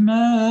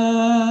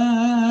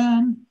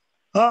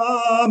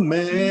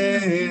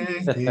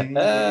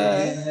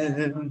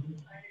 Amen.